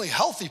extremely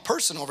healthy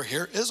person over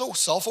here is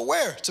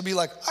self-aware to be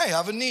like, I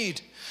have a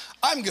need.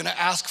 I'm going to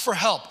ask for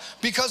help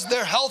because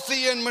they're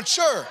healthy and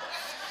mature.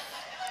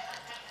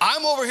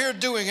 I'm over here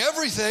doing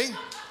everything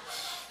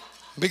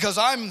because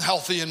I'm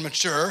healthy and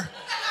mature,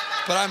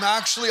 but I'm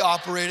actually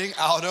operating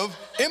out of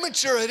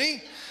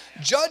immaturity,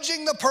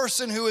 judging the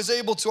person who is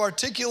able to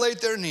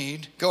articulate their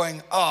need,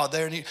 going,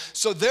 their need.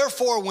 So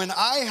therefore, when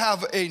I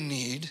have a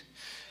need,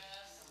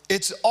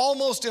 it's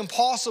almost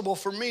impossible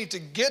for me to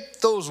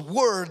get those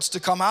words to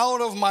come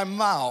out of my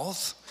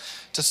mouth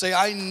to say,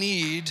 I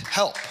need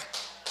help.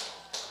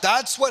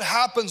 That's what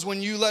happens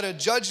when you let a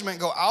judgment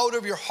go out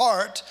of your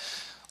heart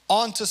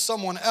onto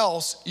someone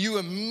else. You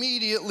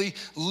immediately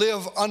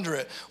live under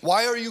it.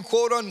 Why are you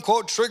quote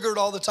unquote triggered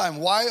all the time?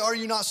 Why are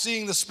you not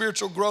seeing the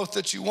spiritual growth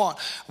that you want?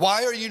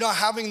 Why are you not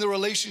having the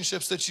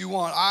relationships that you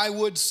want? I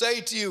would say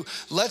to you,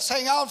 let's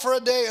hang out for a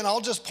day and I'll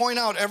just point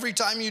out every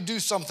time you do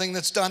something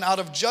that's done out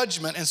of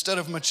judgment instead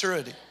of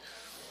maturity.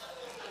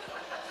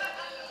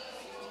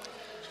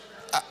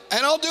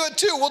 And I'll do it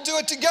too. We'll do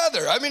it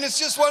together. I mean, it's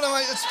just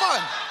it's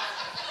fun.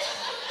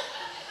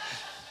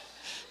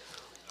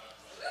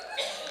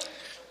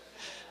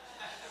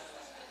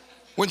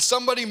 When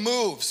somebody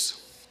moves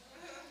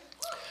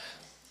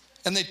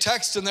and they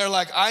text and they're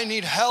like, I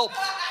need help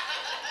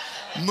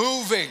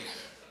moving.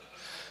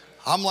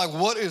 I'm like,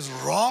 what is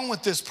wrong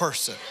with this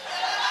person?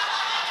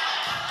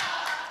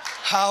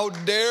 How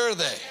dare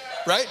they,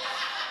 right?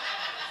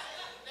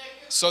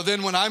 So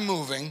then when I'm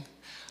moving,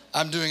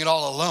 I'm doing it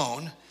all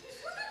alone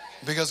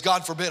because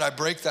God forbid I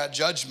break that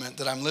judgment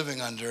that I'm living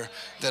under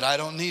that I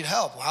don't need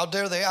help. How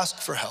dare they ask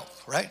for help,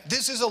 right?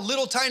 This is a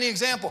little tiny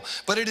example,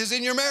 but it is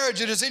in your marriage.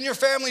 It is in your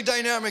family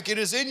dynamic. It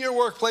is in your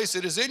workplace.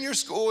 It is in your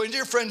school, in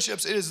your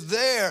friendships. It is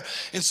there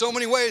in so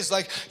many ways.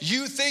 Like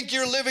you think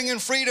you're living in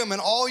freedom and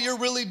all you're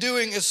really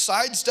doing is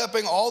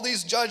sidestepping all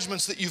these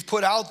judgments that you've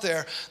put out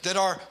there that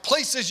are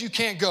places you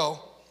can't go.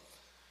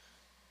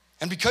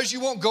 And because you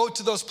won't go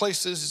to those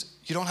places,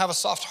 you don't have a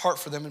soft heart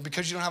for them. And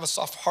because you don't have a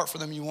soft heart for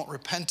them, you won't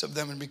repent of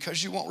them. And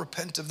because you won't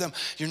repent of them,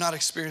 you're not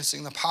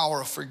experiencing the power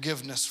of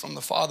forgiveness from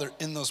the Father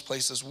in those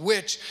places,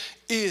 which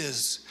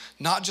is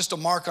not just a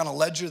mark on a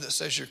ledger that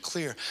says you're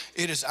clear.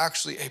 It is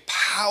actually a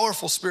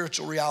powerful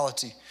spiritual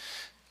reality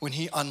when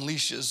he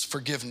unleashes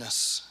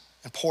forgiveness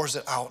and pours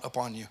it out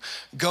upon you.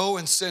 Go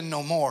and sin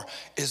no more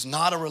is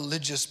not a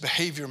religious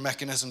behavior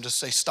mechanism to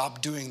say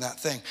stop doing that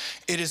thing.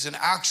 It is an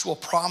actual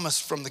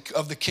promise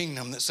of the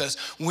kingdom that says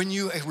when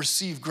you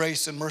receive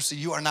grace and mercy,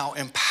 you are now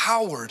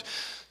empowered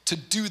to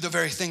do the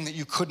very thing that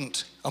you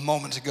couldn't a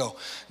moment ago.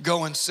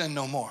 Go and sin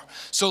no more.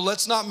 So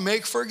let's not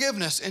make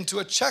forgiveness into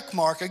a check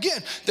mark,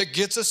 again, that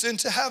gets us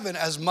into heaven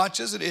as much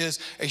as it is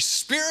a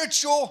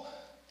spiritual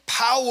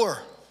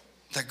power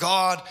that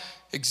God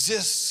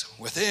exists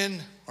within,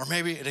 or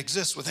maybe it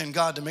exists within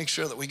God to make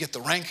sure that we get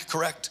the rank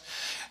correct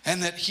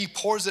and that he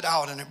pours it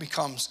out and it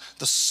becomes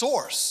the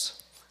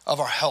source of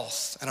our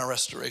health and our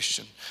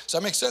restoration. Does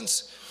that make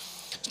sense?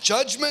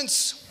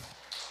 Judgments.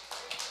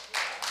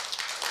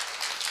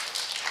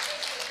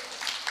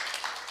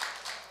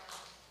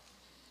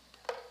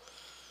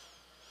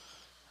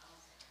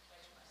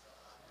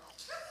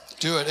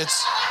 Do it.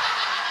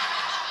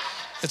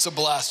 It's a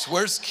blast.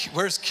 Where's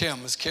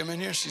Kim? Is Kim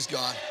in here? She's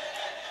gone.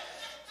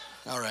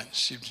 All right,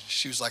 she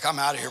was like, I'm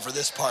out of here for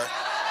this part.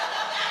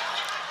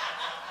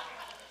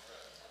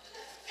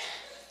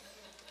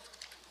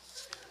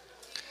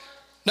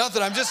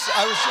 Nothing, I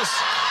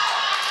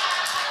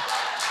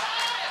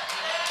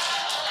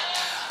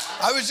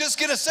was just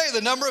gonna say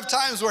the number of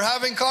times we're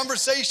having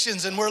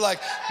conversations and we're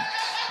like,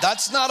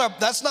 that's not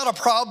a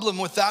problem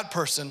with that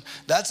person.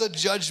 That's a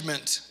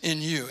judgment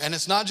in you. And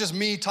it's not just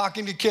me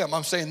talking to Kim.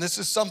 I'm saying this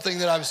is something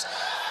that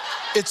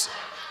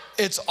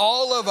it's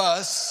all of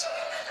us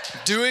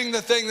doing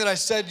the thing that I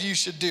said you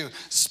should do.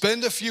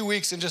 Spend a few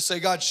weeks and just say,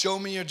 God, show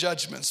me your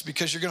judgments,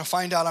 because you're going to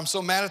find out I'm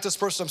so mad at this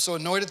person. I'm so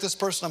annoyed at this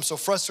person. I'm so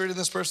frustrated at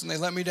this person. They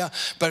let me down.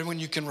 But when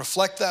you can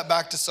reflect that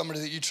back to somebody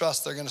that you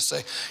trust, they're going to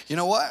say, you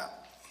know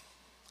what?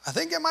 I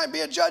think it might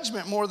be a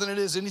judgment more than it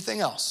is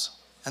anything else.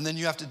 And then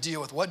you have to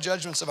deal with what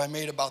judgments have I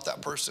made about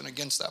that person,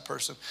 against that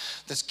person,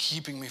 that's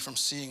keeping me from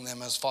seeing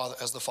them as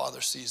the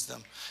Father sees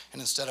them.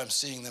 And instead I'm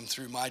seeing them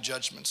through my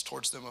judgments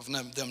towards them, of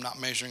them not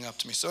measuring up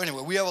to me. So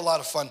anyway, we have a lot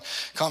of fun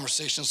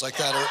conversations like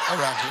that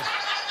around here.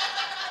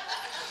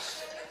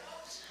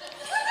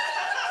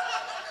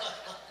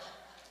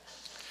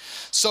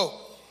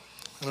 So,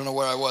 I don't know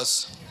where I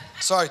was.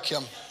 Sorry,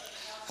 Kim.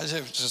 I was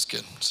just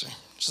kidding.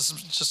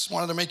 Just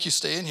wanted to make you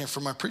stay in here for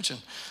my preaching.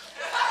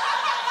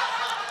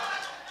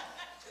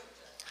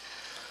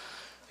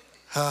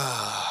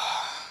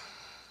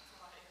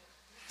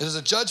 It is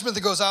a judgment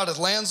that goes out, it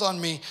lands on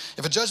me.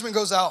 If a judgment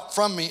goes out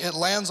from me, it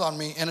lands on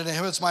me, and it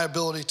inhibits my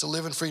ability to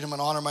live in freedom and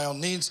honor my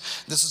own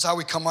needs. This is how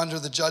we come under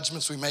the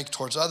judgments we make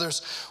towards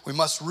others. We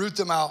must root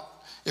them out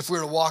if we're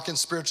to walk in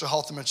spiritual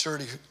health and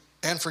maturity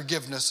and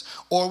forgiveness,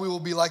 or we will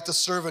be like the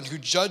servant who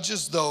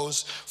judges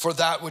those for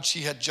that which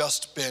he had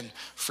just been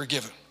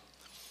forgiven.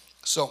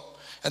 So,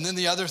 and then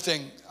the other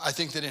thing I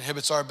think that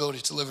inhibits our ability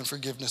to live in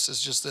forgiveness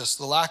is just this: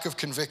 the lack of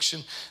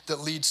conviction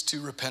that leads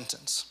to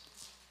repentance.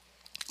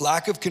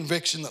 Lack of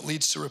conviction that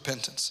leads to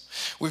repentance.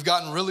 We've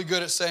gotten really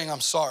good at saying, I'm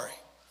sorry.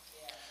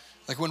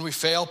 Like when we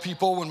fail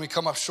people, when we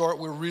come up short,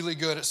 we're really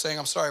good at saying,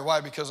 I'm sorry.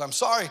 Why? Because I'm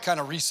sorry kind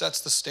of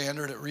resets the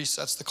standard, it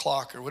resets the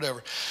clock or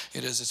whatever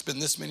it is. It's been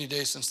this many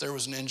days since there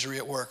was an injury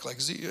at work. Like,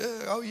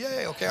 oh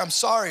yay, okay, I'm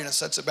sorry. And it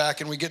sets it back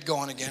and we get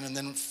going again, and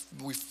then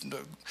we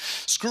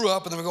screw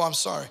up and then we go, I'm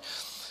sorry.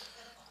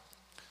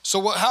 So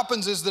what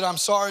happens is that I'm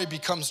sorry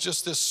becomes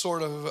just this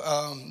sort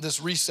of,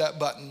 this reset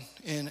button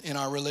in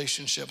our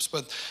relationships.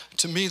 But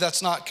to me,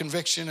 that's not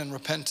conviction and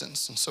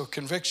repentance. And so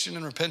conviction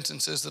and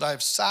repentance is that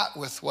I've sat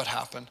with what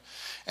happened,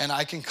 and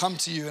I can come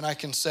to you and I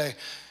can say,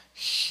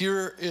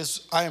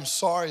 I am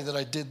sorry that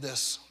I did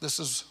this. This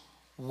is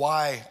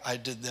why I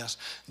did this.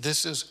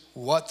 This is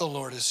what the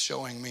Lord is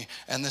showing me,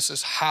 and this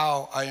is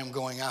how I am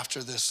going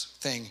after this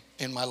thing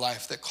in my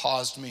life that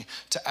caused me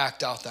to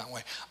act out that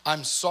way.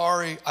 I'm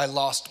sorry I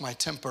lost my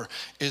temper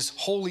is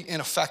wholly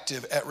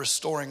ineffective at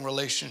restoring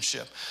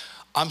relationship.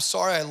 I'm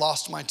sorry I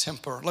lost my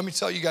temper. Let me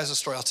tell you guys a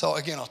story. I'll tell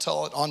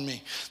it on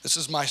me. This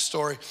is my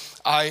story.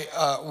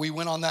 We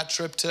went on that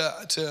trip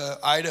to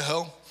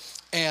Idaho,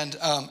 and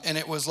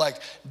it was like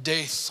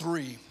day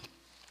 3,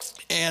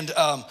 and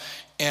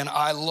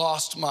I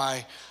lost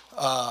my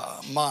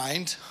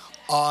mind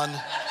on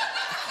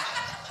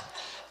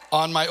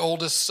my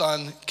oldest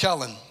son,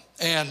 Kellen.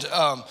 And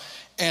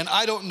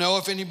I don't know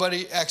if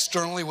anybody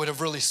externally would have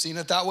really seen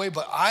it that way,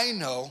 but I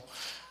know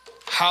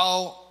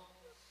how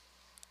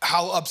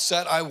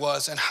upset I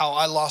was and how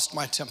I lost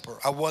my temper.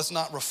 I was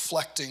not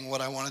reflecting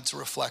what I wanted to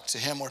reflect to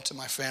him or to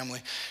my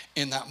family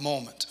in that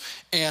moment.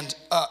 And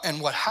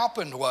what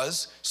happened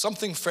was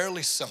something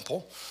fairly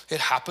simple. It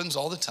happens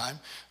all the time.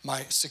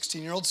 My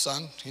 16-year-old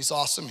son, he's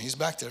awesome, he's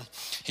back there.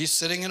 He's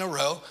sitting in a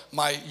row.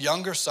 My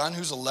younger son,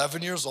 who's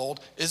 11 years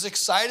old, is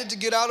excited to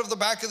get out of the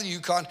back of the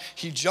Yukon.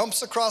 He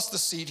jumps across the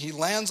seat. He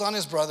lands on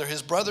his brother.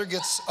 His brother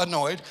gets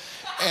annoyed,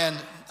 and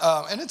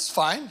it's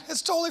fine.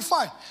 It's totally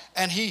fine.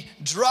 And he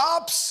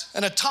drops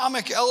an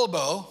atomic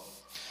elbow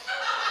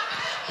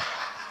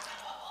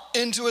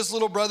into his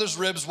little brother's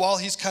ribs while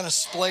he's kind of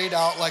splayed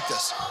out like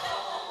this.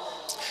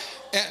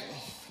 And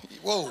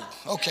whoa,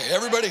 okay,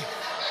 everybody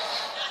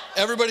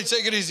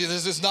take it easy.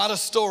 This is not a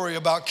story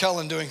about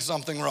Kellen doing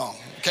something wrong,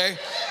 okay?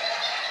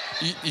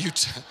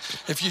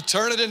 If you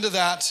turn it into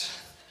that,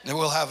 then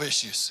we'll have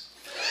issues.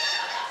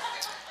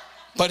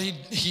 But he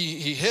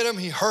hit him,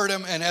 he hurt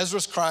him, and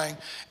Ezra's crying.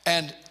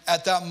 And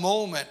at that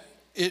moment,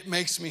 it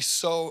makes me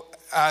so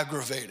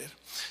aggravated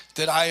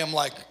that I am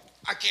like,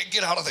 I can't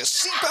get out of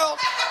this seatbelt.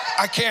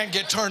 I can't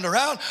get turned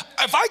around.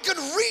 If I could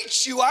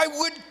reach you, I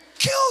would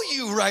kill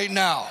you right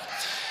now.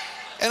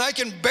 And I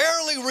can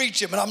barely reach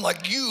him. And I'm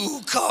like,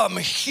 you come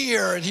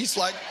here. And he's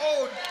like,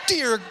 oh,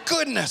 dear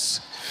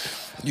goodness.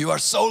 You are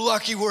so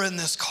lucky we're in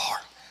this car.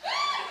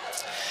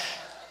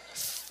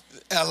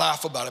 And I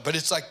laugh about it, but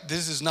it's like,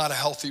 this is not a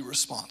healthy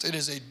response. It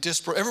is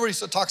everybody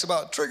talks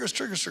about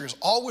triggers.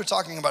 All we're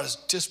talking about is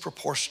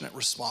disproportionate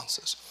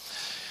responses.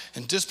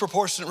 And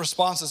disproportionate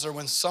responses are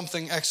when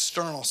something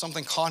external,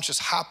 something conscious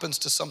happens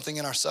to something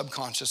in our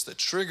subconscious that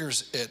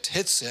triggers it,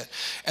 hits it,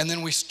 and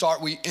then we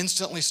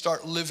instantly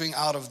start living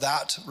out of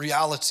that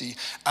reality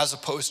as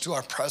opposed to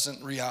our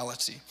present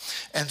reality.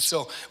 And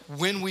so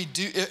when we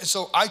do,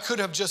 so I could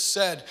have just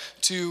said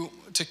to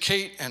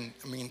Kate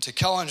to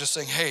Kellen, just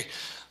saying, hey,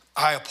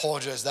 I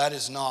apologize. That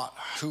is not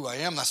who I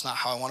am. That's not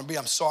how I want to be.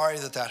 I'm sorry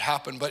that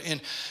happened. But in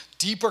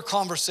deeper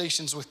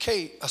conversations with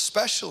Kate,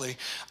 especially,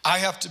 I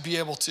have to be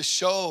able to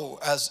show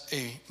as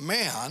a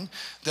man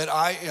that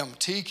I am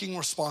taking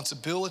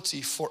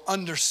responsibility for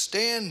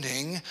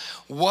understanding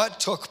what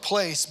took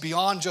place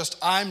beyond just,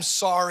 I'm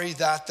sorry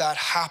that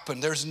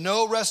happened. There's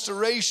no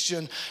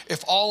restoration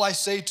if all I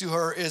say to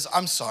her is,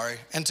 I'm sorry.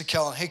 And to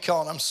Kellen, hey,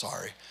 Kellen, I'm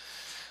sorry.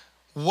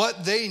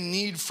 What they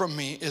need from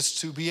me is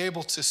to be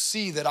able to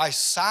see that I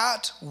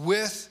sat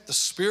with the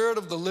Spirit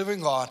of the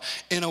living God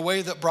in a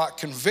way that brought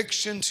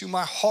conviction to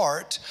my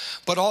heart,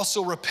 but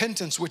also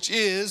repentance, which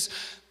is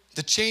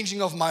the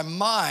changing of my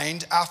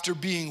mind after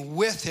being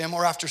with him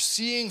or after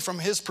seeing from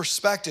his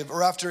perspective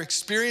or after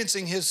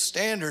experiencing his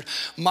standard.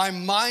 My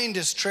mind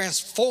is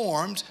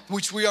transformed,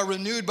 which we are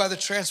renewed by the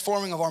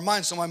transforming of our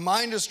mind. So my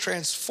mind is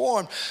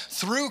transformed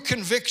through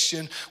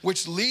conviction,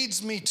 which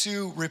leads me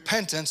to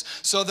repentance,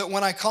 so that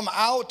when I come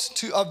out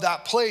of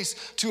that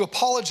place to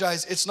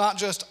apologize, it's not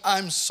just,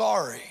 I'm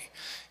sorry.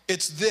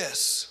 It's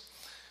this.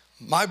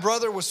 My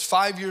brother was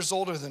 5 years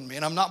older than me,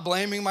 and I'm not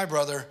blaming my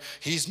brother.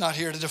 He's not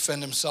here to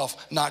defend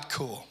himself. Not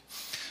cool.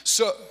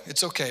 So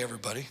it's okay,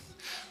 everybody.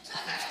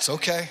 It's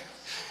okay.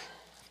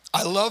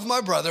 I love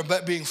my brother,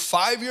 but being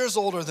 5 years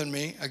older than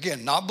me,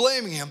 again, not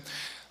blaming him,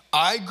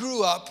 I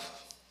grew up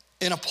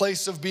in a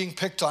place of being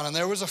picked on. And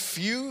there was a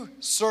few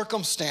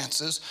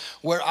circumstances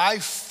where I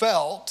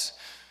felt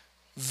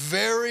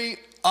very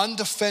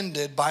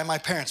undefended by my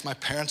parents. My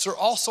parents are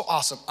also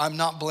awesome. I'm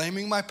not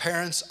blaming my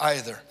parents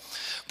either.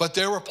 But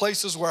there were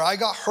places where I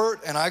got hurt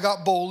and I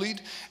got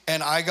bullied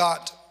and I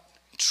got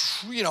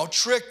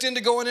tricked into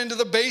going into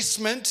the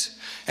basement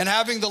and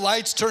having the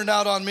lights turned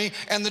out on me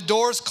and the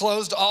doors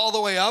closed all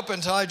the way up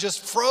until I just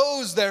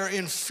froze there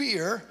in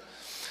fear.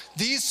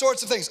 These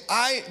sorts of things.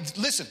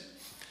 Listen,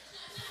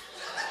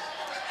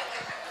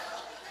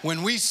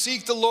 when we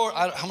seek the Lord,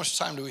 how much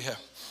time do we have?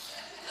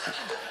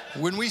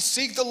 When we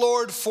seek the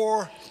Lord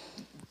for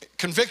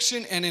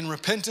conviction and in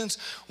repentance,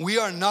 we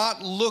are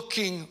not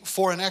looking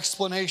for an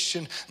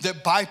explanation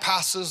that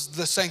bypasses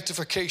the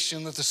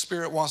sanctification that the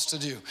Spirit wants to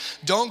do.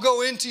 Don't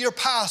go into your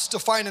past to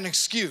find an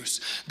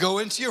excuse. Go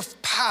into your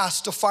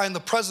past to find the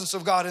presence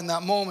of God in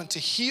that moment to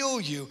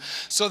heal you,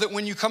 so that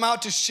when you come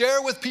out to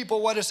share with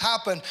people what has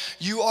happened,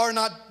 you're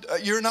not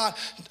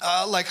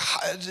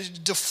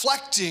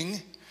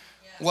deflecting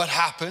what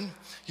happened.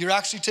 You're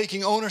actually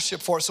taking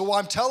ownership for it. So while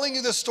I'm telling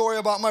you this story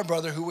about my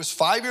brother who was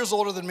 5 years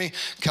older than me,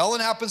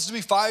 Kellen happens to be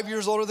 5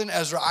 years older than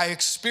Ezra. I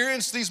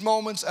experienced these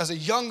moments as a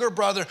younger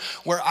brother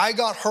where I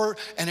got hurt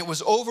and it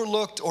was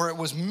overlooked or it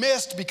was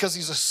missed because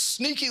he's a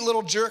sneaky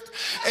little jerk.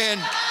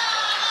 And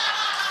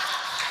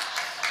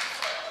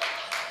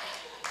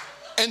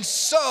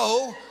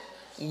so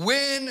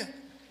when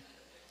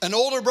an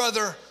older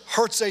brother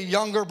hurts a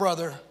younger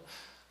brother,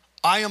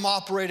 I am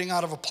operating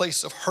out of a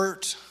place of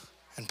hurt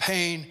and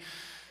pain,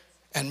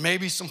 and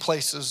maybe some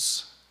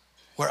places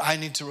where I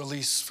need to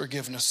release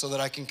forgiveness so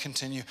that I can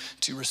continue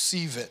to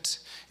receive it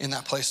in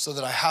that place, so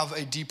that I have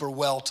a deeper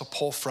well to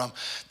pull from,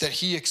 that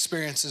he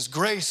experiences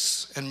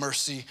grace and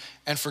mercy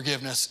and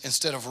forgiveness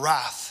instead of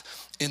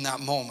wrath in that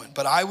moment.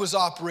 But I was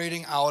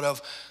operating out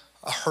of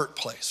a hurt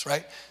place,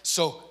 right?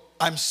 So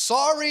I'm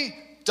sorry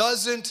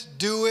doesn't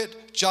do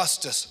it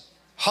justice.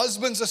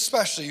 Husbands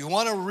especially, you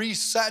want to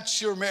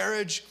reset your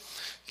marriage,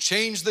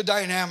 change the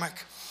dynamic.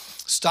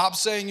 Stop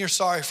saying you're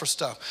sorry for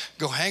stuff.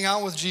 Go hang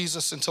out with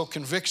Jesus until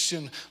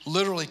conviction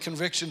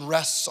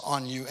rests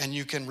on you and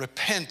you can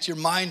repent. Your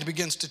mind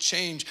begins to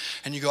change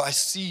and you go, I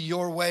see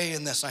your way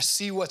in this. I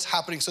see what's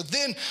happening. So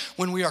then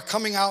when we are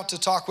coming out to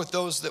talk with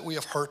those that we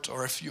have hurt,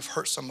 or if you've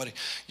hurt somebody,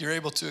 you're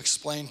able to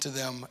explain to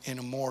them in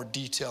a more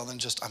detail than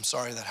just, I'm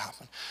sorry that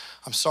happened.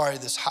 I'm sorry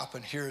this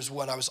happened. Here's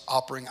what I was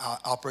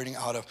operating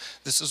out of.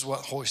 This is what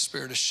Holy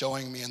Spirit is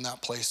showing me in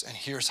that place. And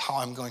here's how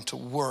I'm going to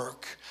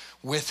work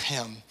with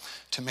him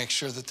to make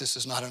sure that this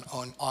is not an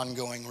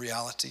ongoing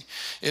reality.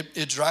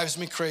 It drives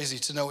me crazy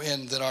to no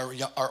end that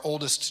our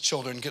oldest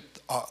children get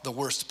the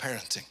worst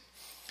parenting.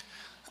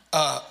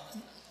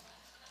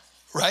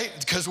 Right?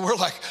 Because we're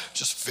like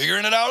just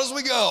figuring it out as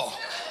we go.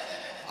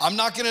 I'm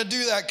not going to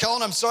do that.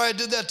 Kellen, I'm sorry I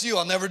did that to you.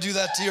 I'll never do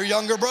that to your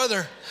younger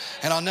brother.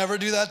 And I'll never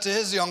do that to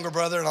his younger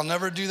brother. And I'll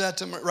never do that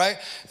to, right?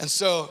 And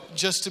so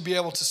just to be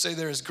able to say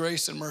there is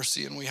grace and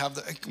mercy, and we have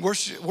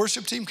the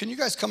worship team, can you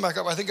guys come back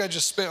up? I think I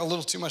just spent a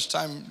little too much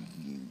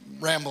time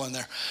rambling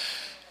there.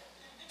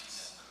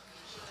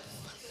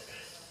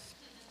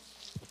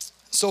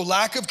 So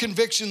lack of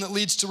conviction that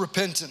leads to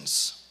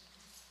repentance.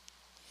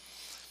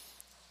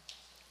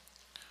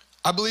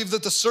 I believe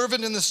that the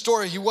servant in the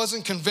story, he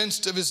wasn't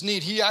convinced of his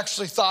need. He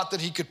actually thought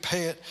that he could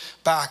pay it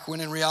back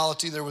when in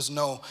reality there was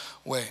no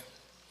way.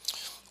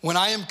 When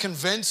I am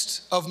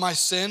convinced of my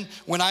sin,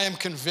 when I am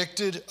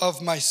convicted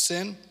of my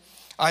sin,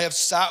 I have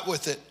sat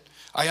with it.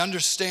 I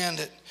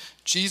understand it.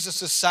 Jesus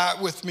has sat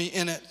with me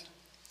in it,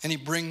 and he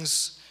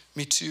brings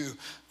me to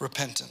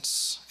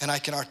repentance. And I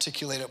can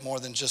articulate it more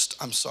than just,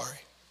 I'm sorry.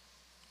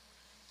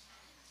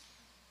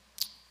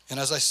 And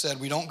as I said,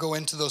 we don't go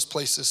into those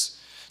places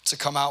to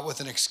come out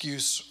with an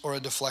excuse or a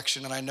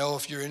deflection. And I know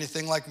if you're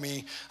anything like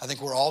me, I think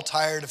we're all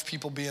tired of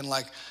people being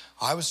like,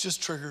 I was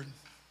just triggered.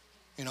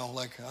 You know,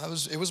 like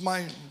it was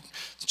my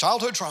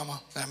childhood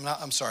trauma.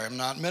 I'm sorry, I'm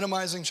not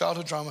minimizing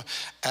childhood trauma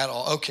at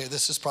all. Okay,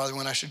 this is probably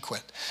when I should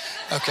quit.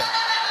 Okay.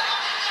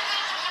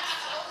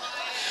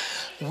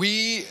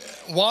 We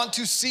want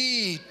to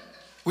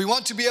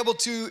be able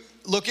to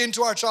look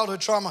into our childhood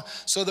trauma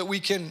so that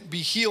we can be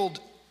healed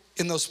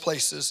in those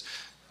places.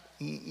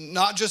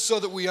 Not just so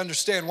that we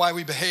understand why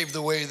we behave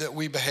the way that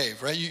we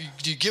behave, right?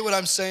 Do you get what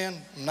I'm saying?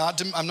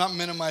 I'm not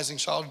minimizing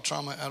childhood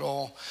trauma at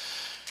all.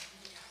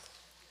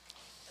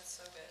 That's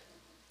so good.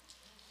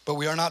 But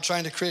we are not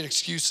trying to create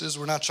excuses.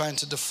 We're not trying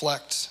to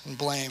deflect and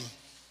blame.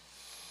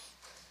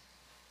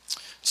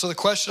 So the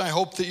question I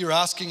hope that you're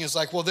asking is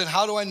like, well, then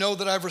how do I know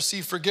that I've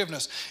received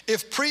forgiveness?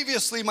 If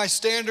previously my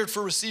standard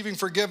for receiving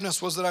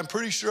forgiveness was that I'm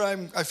pretty sure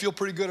I feel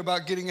pretty good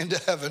about getting into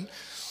heaven,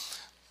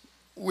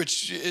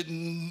 which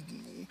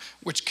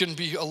can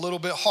be a little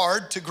bit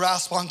hard to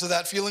grasp onto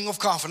that feeling of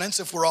confidence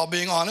if we're all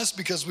being honest,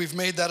 because we've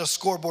made that a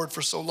scoreboard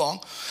for so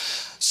long.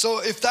 So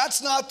if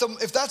that's not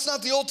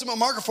the ultimate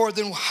marker for it,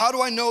 then how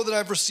do I know that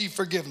I've received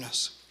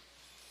forgiveness?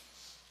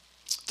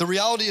 The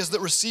reality is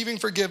that receiving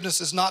forgiveness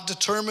is not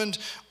determined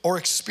or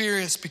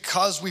experienced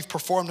because we've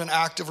performed an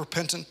act of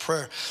repentant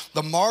prayer.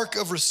 The mark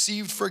of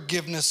received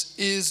forgiveness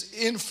is,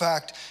 in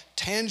fact,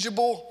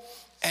 tangible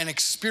and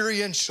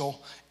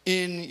experiential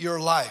in your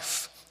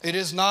life. It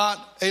is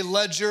not a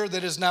ledger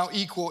that is now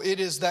equal. It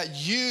is that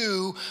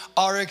you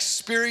are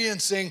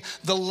experiencing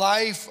the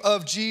life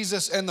of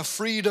Jesus and the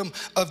freedom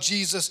of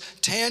Jesus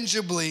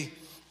tangibly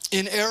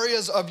in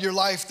areas of your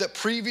life that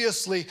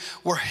previously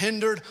were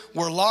hindered,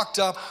 were locked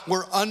up,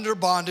 were under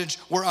bondage,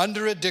 were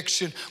under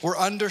addiction, were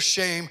under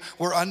shame,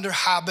 were under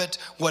habit,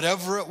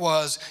 whatever it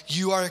was,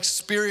 you are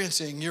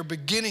experiencing, you're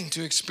beginning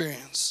to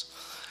experience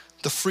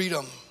the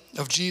freedom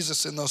of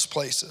Jesus in those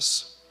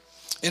places.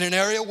 In an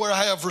area where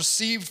I have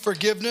received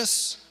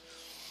forgiveness,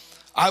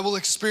 I will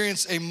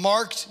experience a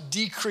marked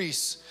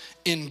decrease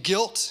in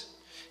guilt,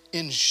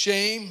 in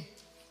shame,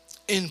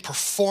 in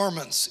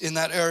performance in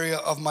that area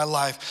of my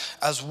life,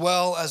 as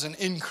well as an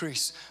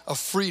increase of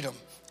freedom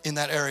in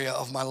that area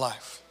of my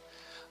life.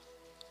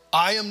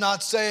 I am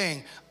not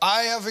saying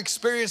I have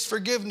experienced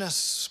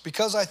forgiveness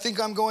because I think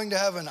I'm going to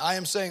heaven. I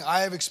am saying I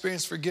have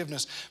experienced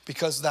forgiveness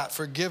because that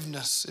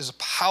forgiveness is a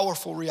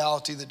powerful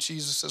reality that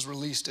Jesus has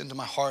released into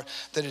my heart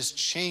that is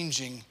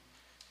changing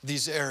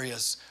these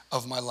areas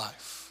of my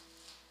life.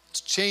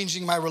 It's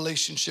changing my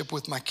relationship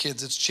with my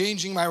kids. It's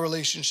changing my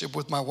relationship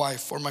with my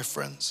wife or my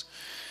friends.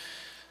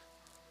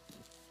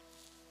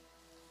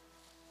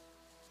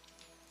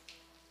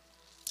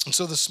 And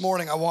so this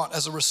morning, I want,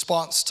 as a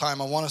response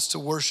time, I want us to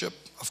worship,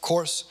 of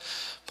course,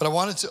 but I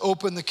wanted to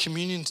open the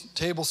communion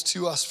tables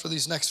to us for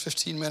these next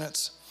 15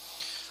 minutes.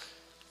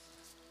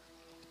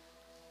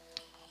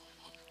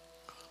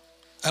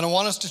 And I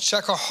want us to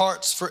check our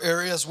hearts for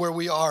areas where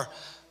we are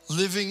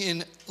living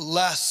in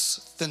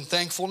less than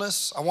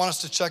thankfulness. I want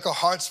us to check our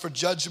hearts for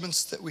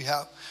judgments that we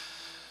have.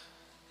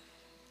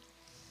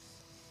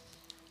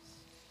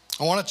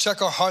 I want to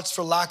check our hearts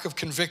for lack of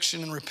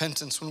conviction and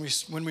repentance when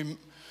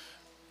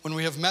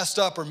we have messed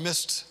up or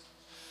missed,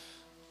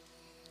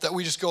 that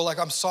we just go like,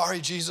 I'm sorry,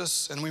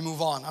 Jesus, and we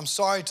move on. I'm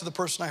sorry to the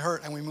person I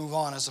hurt, and we move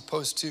on, as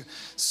opposed to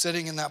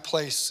sitting in that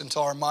place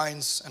until our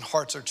minds and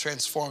hearts are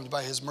transformed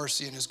by his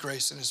mercy and his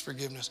grace and his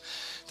forgiveness,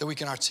 that we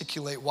can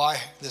articulate why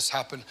this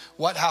happened,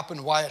 what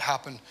happened, why it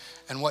happened,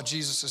 and what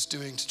Jesus is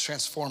doing to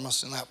transform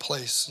us in that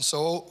place. And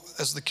so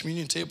as the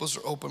communion tables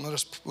are open,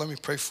 let me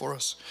pray for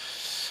us.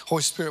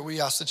 Holy Spirit,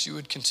 we ask that you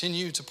would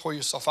continue to pour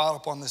yourself out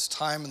upon this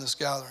time and this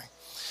gathering.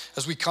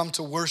 As we come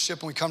to worship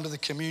and we come to the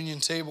communion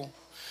table,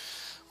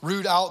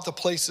 root out the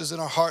places in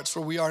our hearts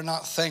where we are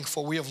not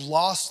thankful. We have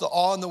lost the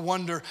awe and the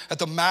wonder at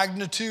the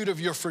magnitude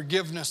of your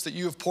forgiveness that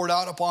you have poured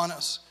out upon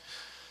us.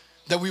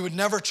 That we would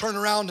never turn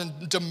around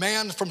and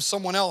demand from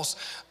someone else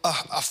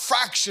a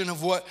fraction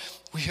of what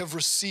we have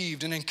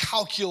received, an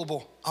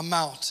incalculable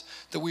amount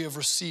that we have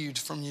received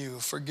from you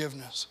of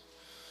forgiveness.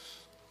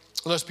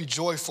 Let us be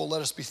joyful.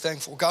 Let us be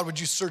thankful. God, would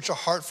you search our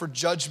heart for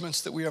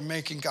judgments that we are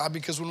making, God,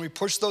 because when we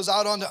push those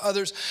out onto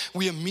others,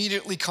 we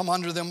immediately come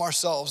under them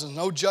ourselves. And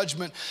no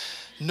judgment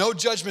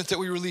that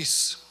we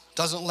release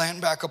doesn't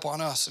land back upon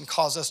us and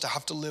cause us to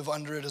have to live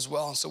under it as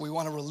well. And so we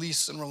want to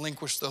release and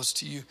relinquish those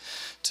to you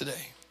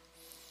today.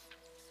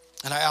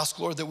 And I ask,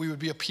 Lord, that we would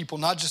be a people,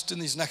 not just in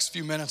these next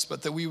few minutes,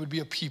 but that we would be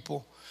a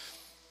people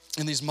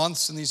in these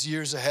months and these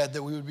years ahead,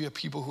 that we would be a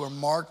people who are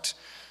marked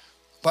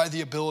by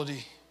the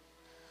ability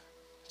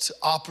to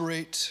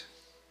operate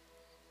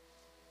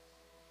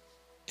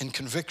in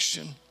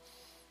conviction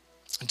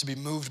and to be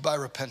moved by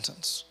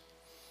repentance.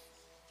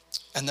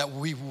 And that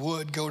we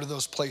would go to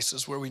those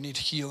places where we need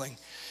healing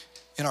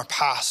in our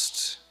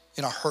past,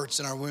 in our hurts,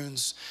 in our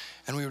wounds,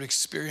 and we would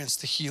experience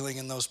the healing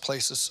in those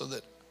places so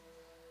that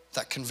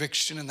that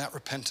conviction and that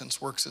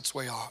repentance works its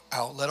way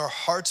out. Let our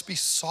hearts be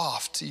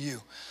soft to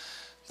you,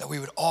 that we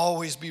would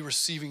always be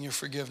receiving your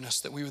forgiveness,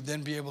 that we would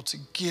then be able to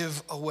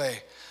give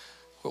away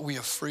what we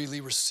have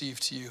freely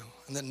received to you,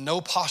 and that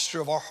no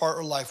posture of our heart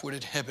or life would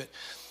inhibit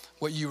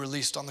what you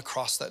released on the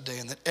cross that day,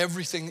 and that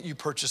everything that you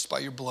purchased by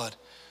your blood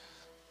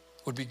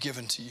would be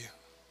given to you,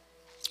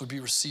 would be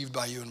received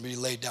by you and be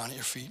laid down at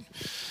your feet.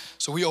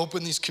 So we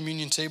open these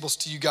communion tables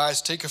to you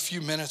guys. Take a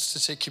few minutes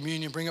to take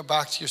communion, bring it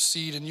back to your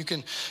seat, and you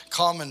can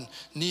come and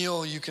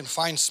kneel. You can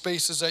find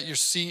spaces at your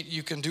seat.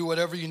 You can do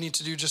whatever you need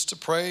to do just to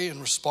pray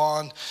and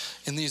respond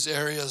in these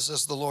areas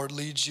as the Lord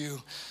leads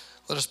you.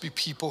 Let us be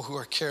people who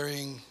are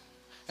carrying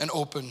and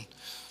open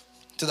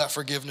to that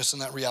forgiveness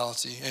and that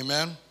reality.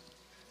 Amen.